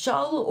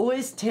 Charles will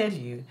always tell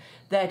you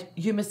that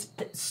you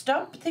must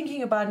stop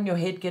thinking about it in your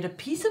head, get a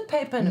piece of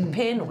paper and a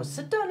pen, or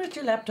sit down at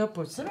your laptop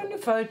or sit on your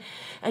phone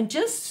and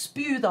just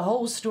spew the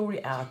whole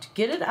story out.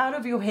 Get it out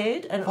of your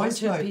head and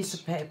onto a piece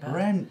of paper.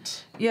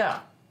 Rant.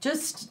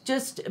 Just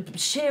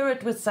share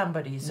it with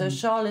somebody. So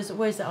Charles is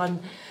always on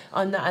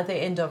the other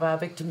end of our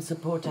victim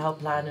support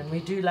helpline, and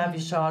we do love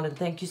you, Charles, and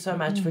thank you so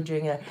much for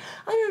doing that.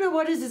 I don't know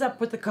what is up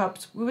with the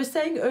cops. We were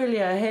saying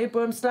earlier, hey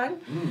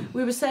Boomslang,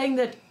 we were saying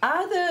that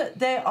either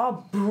they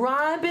are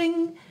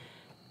bribing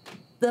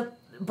the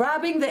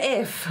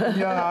F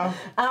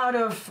out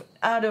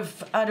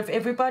of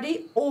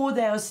everybody, or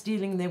they are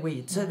stealing their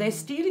weed. So they're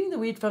stealing the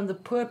weed from the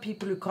poor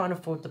people who can't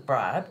afford the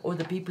bribe, or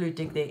the people who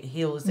dig their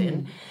heels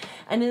in.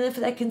 And then if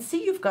they can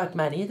see you've got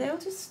money, they'll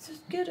just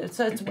get it.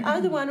 So it's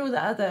either one or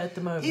the other at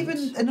the moment.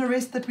 Even an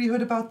arrest that we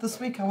heard about this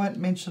week, I won't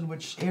mention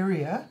which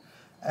area,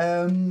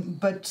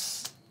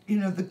 but you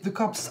know, the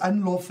cops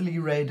unlawfully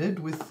raided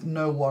with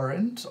no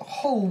warrant. A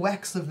whole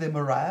wax of them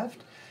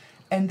arrived.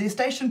 And their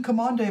station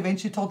commander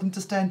eventually told them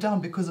to stand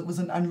down because it was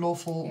an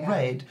unlawful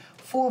raid.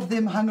 4 of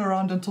them hung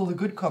around until the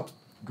good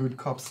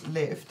cops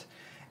left,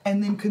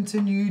 and then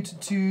continued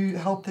to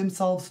help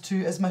themselves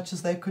to as much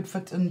as they could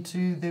fit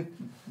into their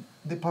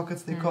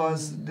pockets, their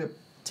cars, their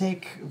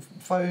tech,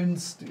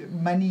 phones,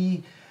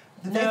 money.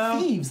 They're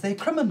thieves, they're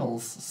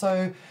criminals.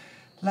 So,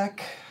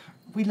 like,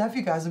 we love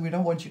you guys and we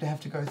don't want you to have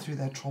to go through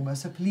that trauma.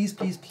 So please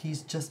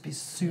just be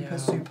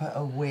super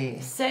aware.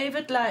 Save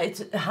it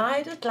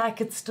hide it like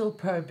it's still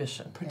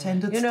prohibition.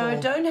 Pretend it's still.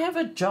 Don't have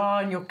a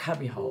jar in your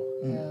cubbyhole.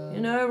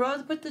 You know,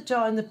 rather put the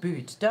jar in the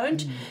boot.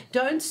 Don't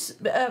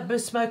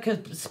smoke a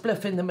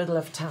spliff in the middle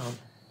of town.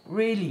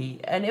 Really.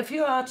 And if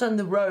you're out on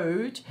the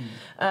road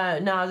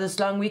now this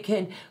long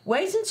weekend,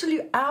 wait until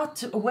you're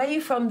out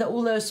away from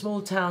all those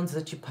small towns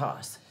that you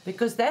pass,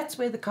 because that's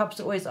where the cops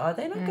always are.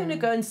 They're not going to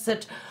go and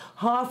sit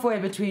halfway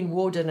between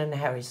Warden and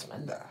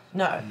Harrismith.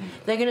 No.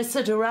 They're going to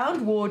sit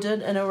around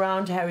Warden and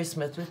around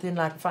Harrismith within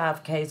like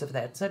 5 k's of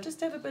that. So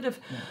just have a bit of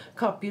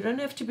cop. You don't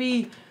have to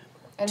be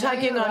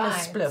tugging on a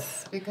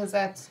spliff. Because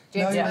that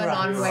gentleman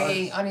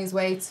on his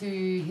way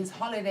to his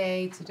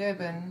holiday to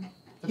Durban,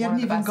 he hadn't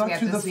even got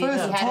through the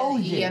first toll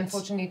yet. He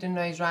unfortunately didn't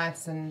know his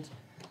rights, and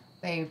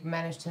they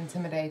managed to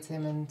intimidate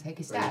him and take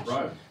his stash.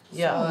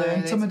 Yeah, they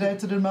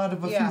intimidated him out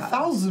of a few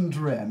thousand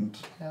rand.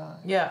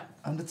 Yeah.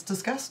 And it's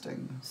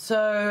disgusting.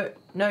 So,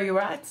 Know Your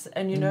Rights,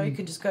 and you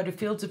can just go to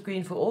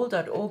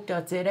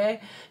fieldsofgreenforall.org.za,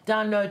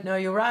 download Know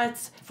Your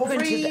Rights,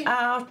 print it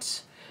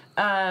out.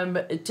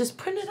 Just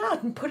print it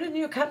out and put it in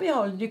your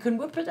cubbyhole, and you can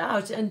whip it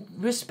out, and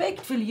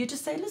respectfully you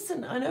just say,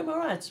 listen, I know my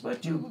rights,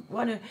 what you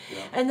want to,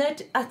 and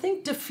that I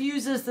think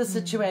diffuses the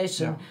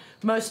situation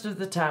most of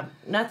the time.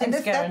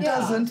 Nothing's guaranteed. And if that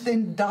doesn't,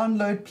 then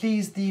download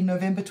please the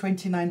November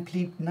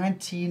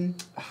 2019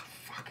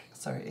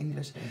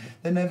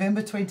 the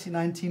November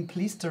 2019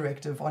 police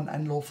directive on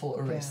unlawful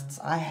arrests.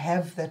 I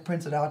have that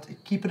printed out,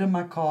 keep it in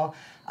my car.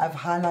 I've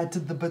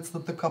highlighted the bits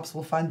that the cops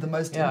will find the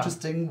most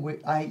interesting,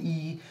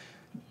 i.e.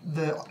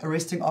 the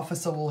arresting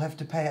officer will have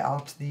to pay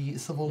out the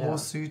civil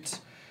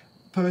lawsuit.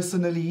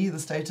 Personally, the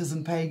state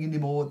isn't paying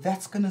anymore.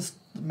 That's going to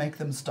make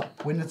them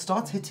stop. When it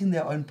starts hitting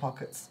their own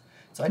pockets,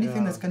 it's the only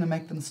thing that's going to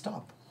make them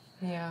stop.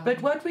 Yeah.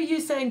 But what were you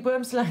saying,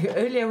 Boomslang, like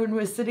earlier when we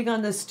were sitting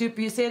on the stoop?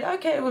 You said,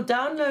 okay, we'll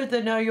download the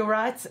Know Your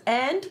Rights,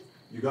 and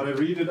you got to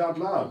read it out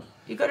loud.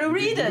 You got to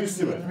read it.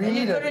 You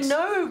got to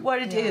know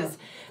what it is.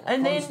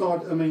 And Don't then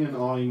start umming and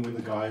ahhing when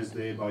the guy is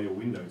there by your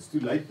window. It's too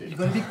late then. You've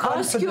got to be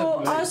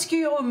confident. Ask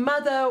your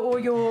mother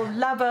or your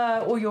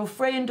lover or your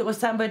friend or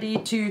somebody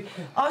to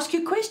ask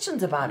you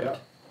questions about it.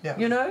 Yeah.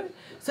 You know,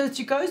 so that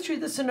you go through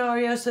the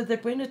scenario, so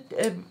that when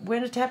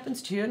it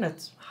happens to you, and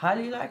it's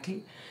highly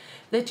likely,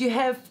 that you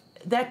have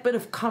that bit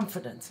of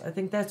confidence. I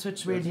think that's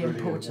what's really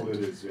important. What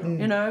it is,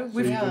 You know, so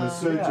you can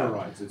assert your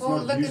rights. It's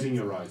not using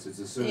your rights, it's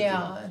asserting your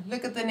rights.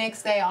 Look at the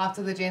next day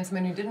after the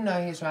gentleman who didn't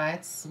know his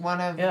rights. One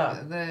of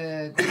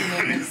the team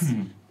members,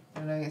 I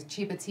don't know, his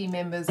cheaper team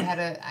members had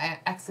an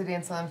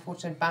accidental,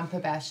 unfortunate bumper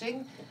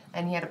bashing,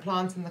 and he had a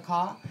plant in the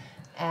car.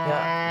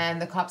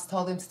 And the cops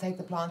told him to take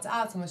the plant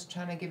out and was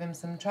trying to give him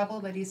some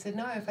trouble, but he said,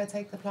 no, if I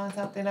take the plant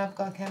out, then I've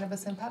got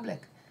cannabis in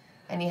public.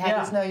 And he had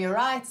his Know Your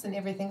Rights and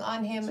everything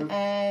on him,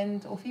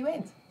 and off he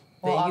went.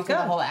 Well, after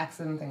the whole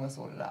accident thing was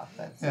sorted out.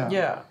 But,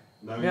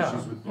 No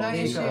issues with no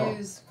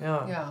issues.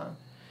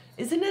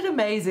 Isn't it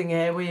amazing,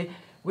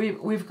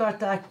 we've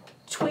got like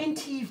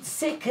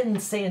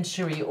 22nd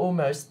century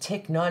almost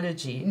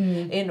technology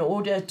in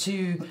order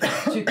to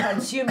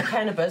consume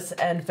cannabis,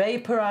 and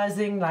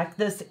vaporizing like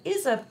this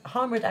is a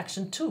harm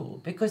reduction tool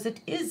because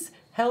it is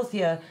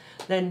healthier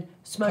than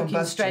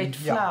smoking straight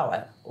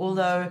flower,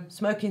 although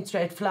smoking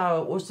straight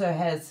flower also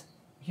has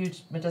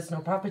huge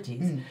medicinal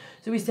properties.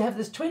 So we used to have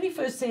this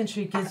 21st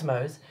century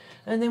gizmos,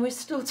 and then we're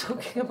still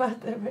talking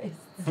about the rest.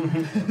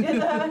 You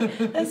know,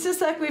 it's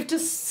just like we've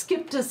just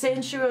skipped a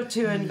century or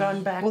two and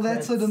gone backwards. Well,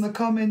 that's it in the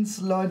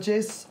comments.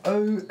 Largesse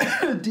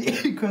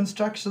OD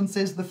Construction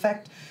says the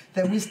fact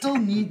that we still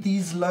need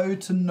these low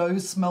to no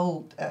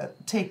smell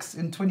techs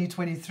in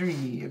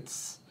 2023.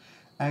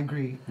 I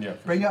agree. Yeah.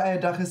 Bring your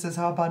Dagga says,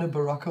 how about a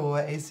Baraka or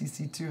a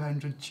ACC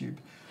 200 tube?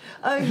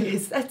 Oh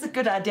yes, that's a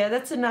good idea.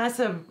 That's a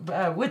nicer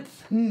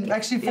width.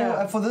 Actually,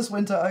 for this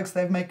winter oaks,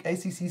 they make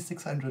ACC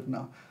 600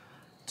 now.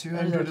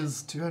 200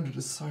 is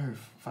so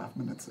 5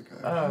 minutes ago.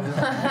 Oh,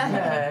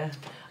 yeah.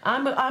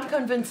 I'm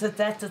convinced that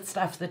that's the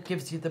stuff that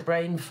gives you the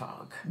brain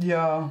fog.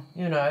 Yeah.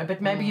 You know, but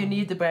maybe you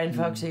need the brain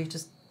fog, so you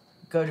just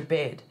go to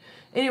bed.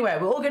 Anyway,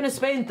 we're all going to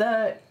spend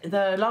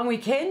the long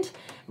weekend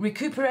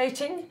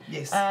recuperating.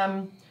 Yes.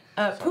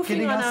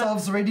 Getting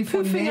ourselves ready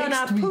for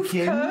next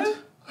weekend.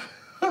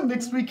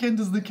 Next weekend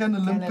is the Can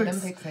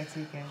Olympics. Next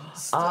weekend.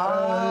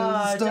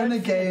 Stoner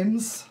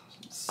Games.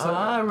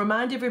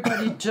 Remind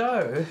everybody,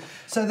 Joe.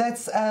 So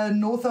that's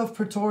north of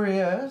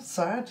Pretoria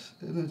side.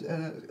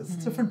 It's a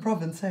different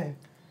province, hey?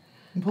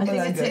 In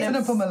Mpumalanga. It's in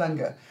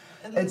Mpumalanga.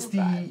 It's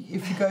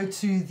if you go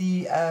to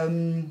the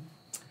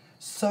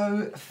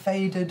So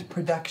Faded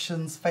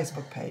Productions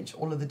Facebook page,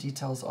 all of the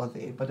details are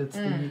there. But it's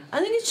I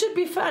think it should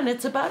be fun.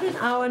 It's about an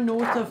hour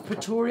north of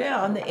Pretoria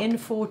on the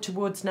N4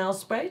 towards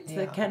Nelspruit,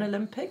 the Can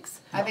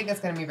Olympics. I think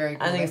it's going to be very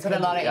cool. I think it's got a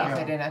lot of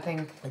effort in. I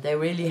think they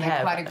really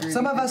have. Quite a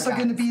Some of us are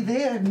going to be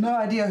there. No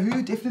idea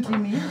who. Definitely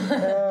me.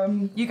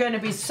 You're going to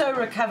be so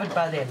recovered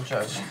by then,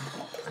 Joe.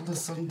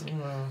 Listen,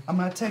 I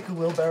might take a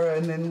wheelbarrow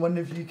and then one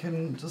of you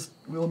can just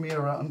wheel me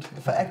around.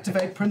 If I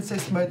activate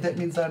princess mode, that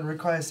means I'd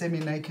require a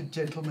semi-naked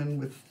gentleman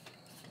with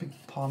big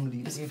palm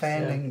leaves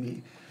fanning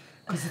me.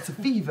 Because it's a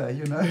fever,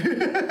 you know.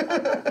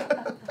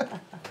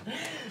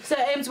 So,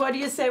 Ems, what do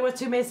you say?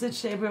 What's your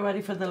message to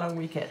everybody for the long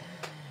weekend?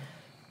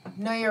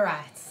 Know your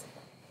rights.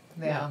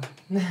 Yeah.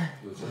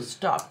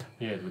 Stop.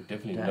 Yeah, it would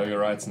definitely know your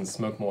rights and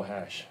smoke more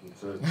hash.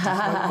 Smoke more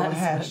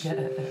hash.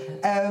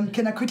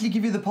 Can I quickly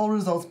give you the poll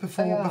results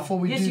before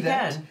we do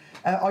that?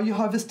 Can. Are you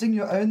harvesting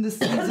your own this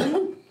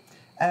season?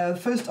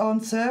 First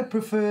answer,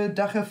 prefer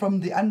Dagga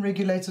from the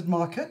unregulated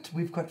market.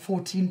 We've got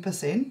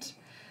 14%.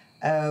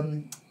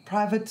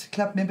 Private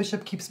club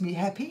membership keeps me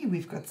happy.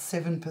 We've got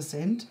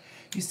 7%.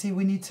 you see,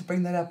 we need to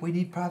bring that up. We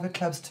need private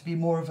clubs to be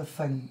more of a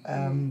thing.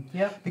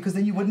 Because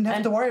then you wouldn't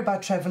have to worry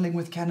about travelling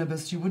with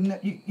cannabis. You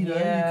wouldn't, you know,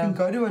 you can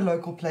go to a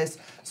local place,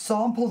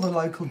 sample the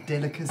local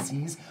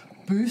delicacies,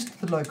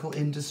 boost the local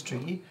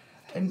industry,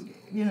 and,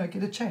 you know,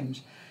 get a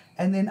change.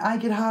 And then I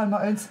get high on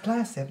my own supply,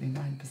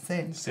 79%.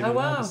 79%. Oh,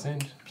 wow.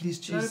 Please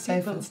choose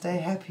safe and stay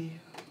happy.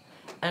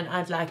 And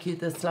I'd like you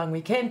this long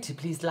weekend to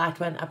please light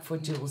one up for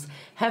Jules.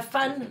 Have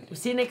fun.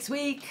 See you next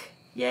week.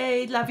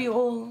 Yay. Love you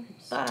all.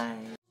 Bye.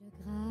 Je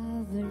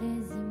grave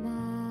les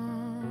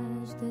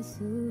images de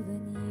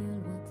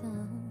souvenirs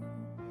lointains,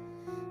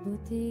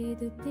 beauté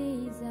de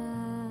paysage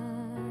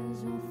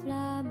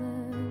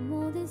enflamme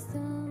mon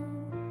destin.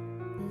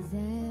 Des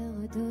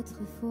airs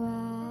d'autrefois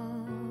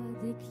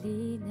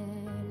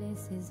déclinaient les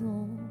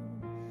saisons,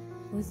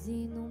 aux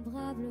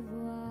innombrables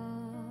voix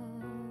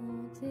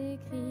ont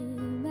écrit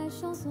ma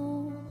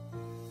chanson.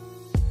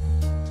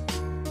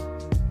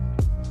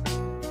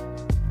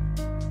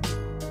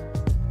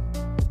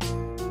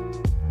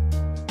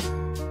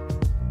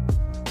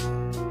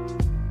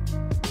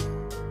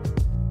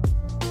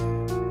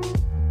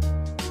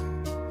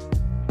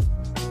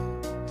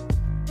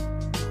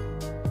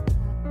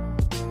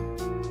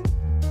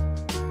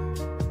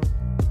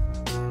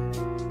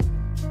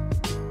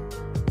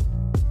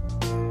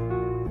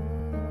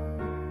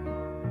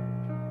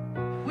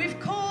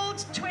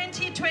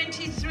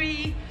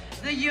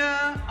 The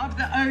year of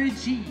the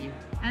OG.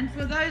 And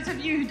for those of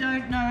you who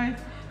don't know,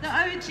 the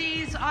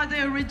OGs are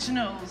the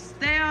originals.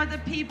 They are the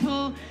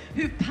people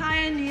who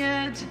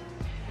pioneered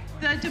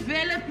the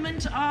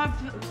development of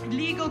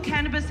legal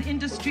cannabis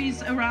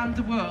industries around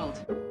the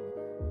world.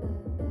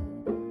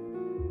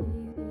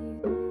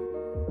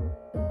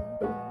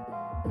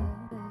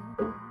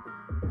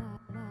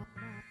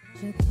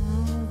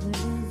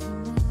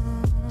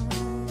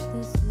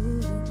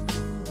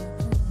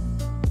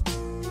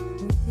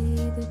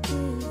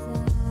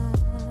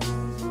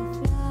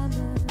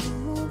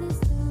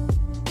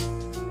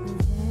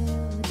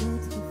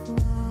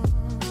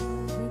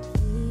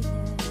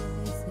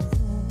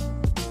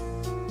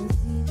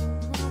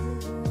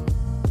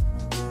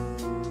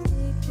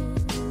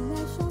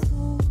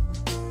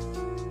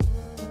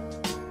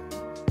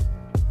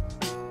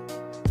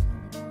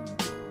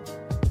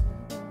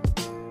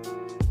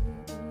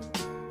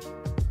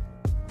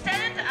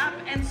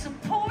 And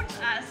support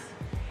us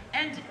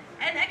and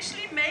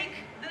actually make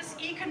this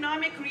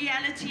economic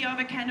reality of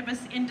a cannabis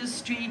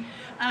industry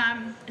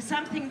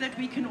something that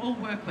we can all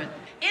work with.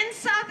 In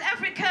South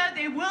Africa,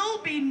 there will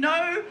be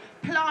no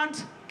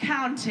plant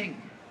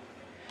counting.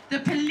 The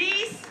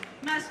police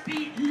must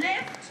be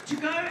left to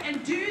go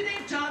and do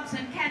their jobs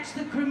and catch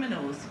the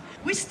criminals.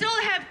 We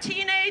still have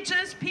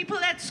teenagers, people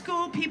at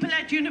school, people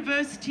at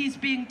universities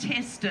being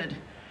tested,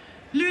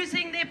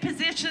 losing their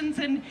positions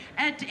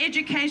at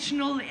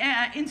educational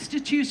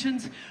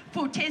institutions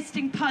for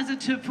testing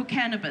positive for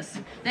cannabis.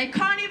 They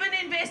can't even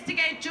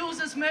investigate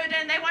Jules's murder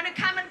and they want to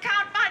come and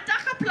count my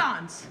Dagga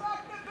plants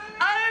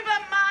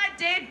over my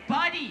dead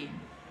body.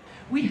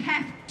 We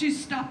have to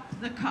stop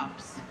the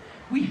cops.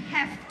 We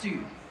have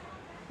to.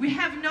 We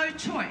have no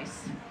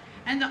choice.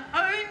 And the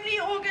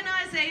only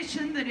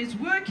organization that is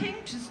working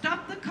to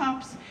stop the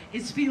cops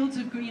is Fields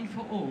of Green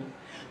for All.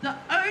 The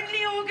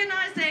only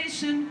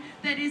organization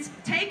that is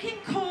taking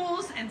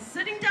calls and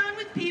sitting down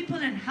with people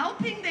and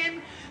helping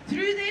them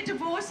through their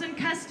divorce and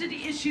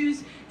custody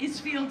issues is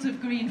Fields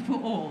of Green for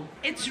All.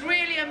 It's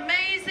really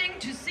amazing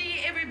to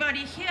see everybody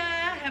here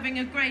having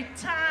a great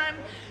time,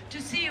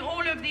 to see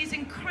all of these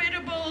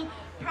incredible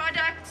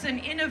products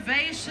and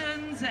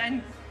innovations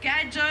and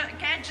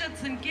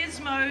gadgets and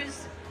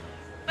gizmos.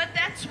 But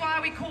that's why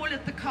we call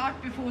it the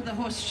cart before the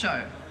horse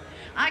show.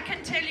 I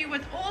can tell you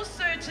with all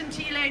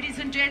certainty, ladies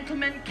and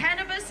gentlemen,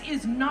 cannabis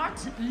is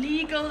not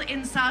legal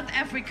in South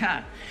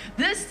Africa.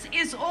 This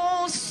is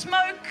all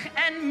smoke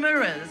and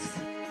mirrors.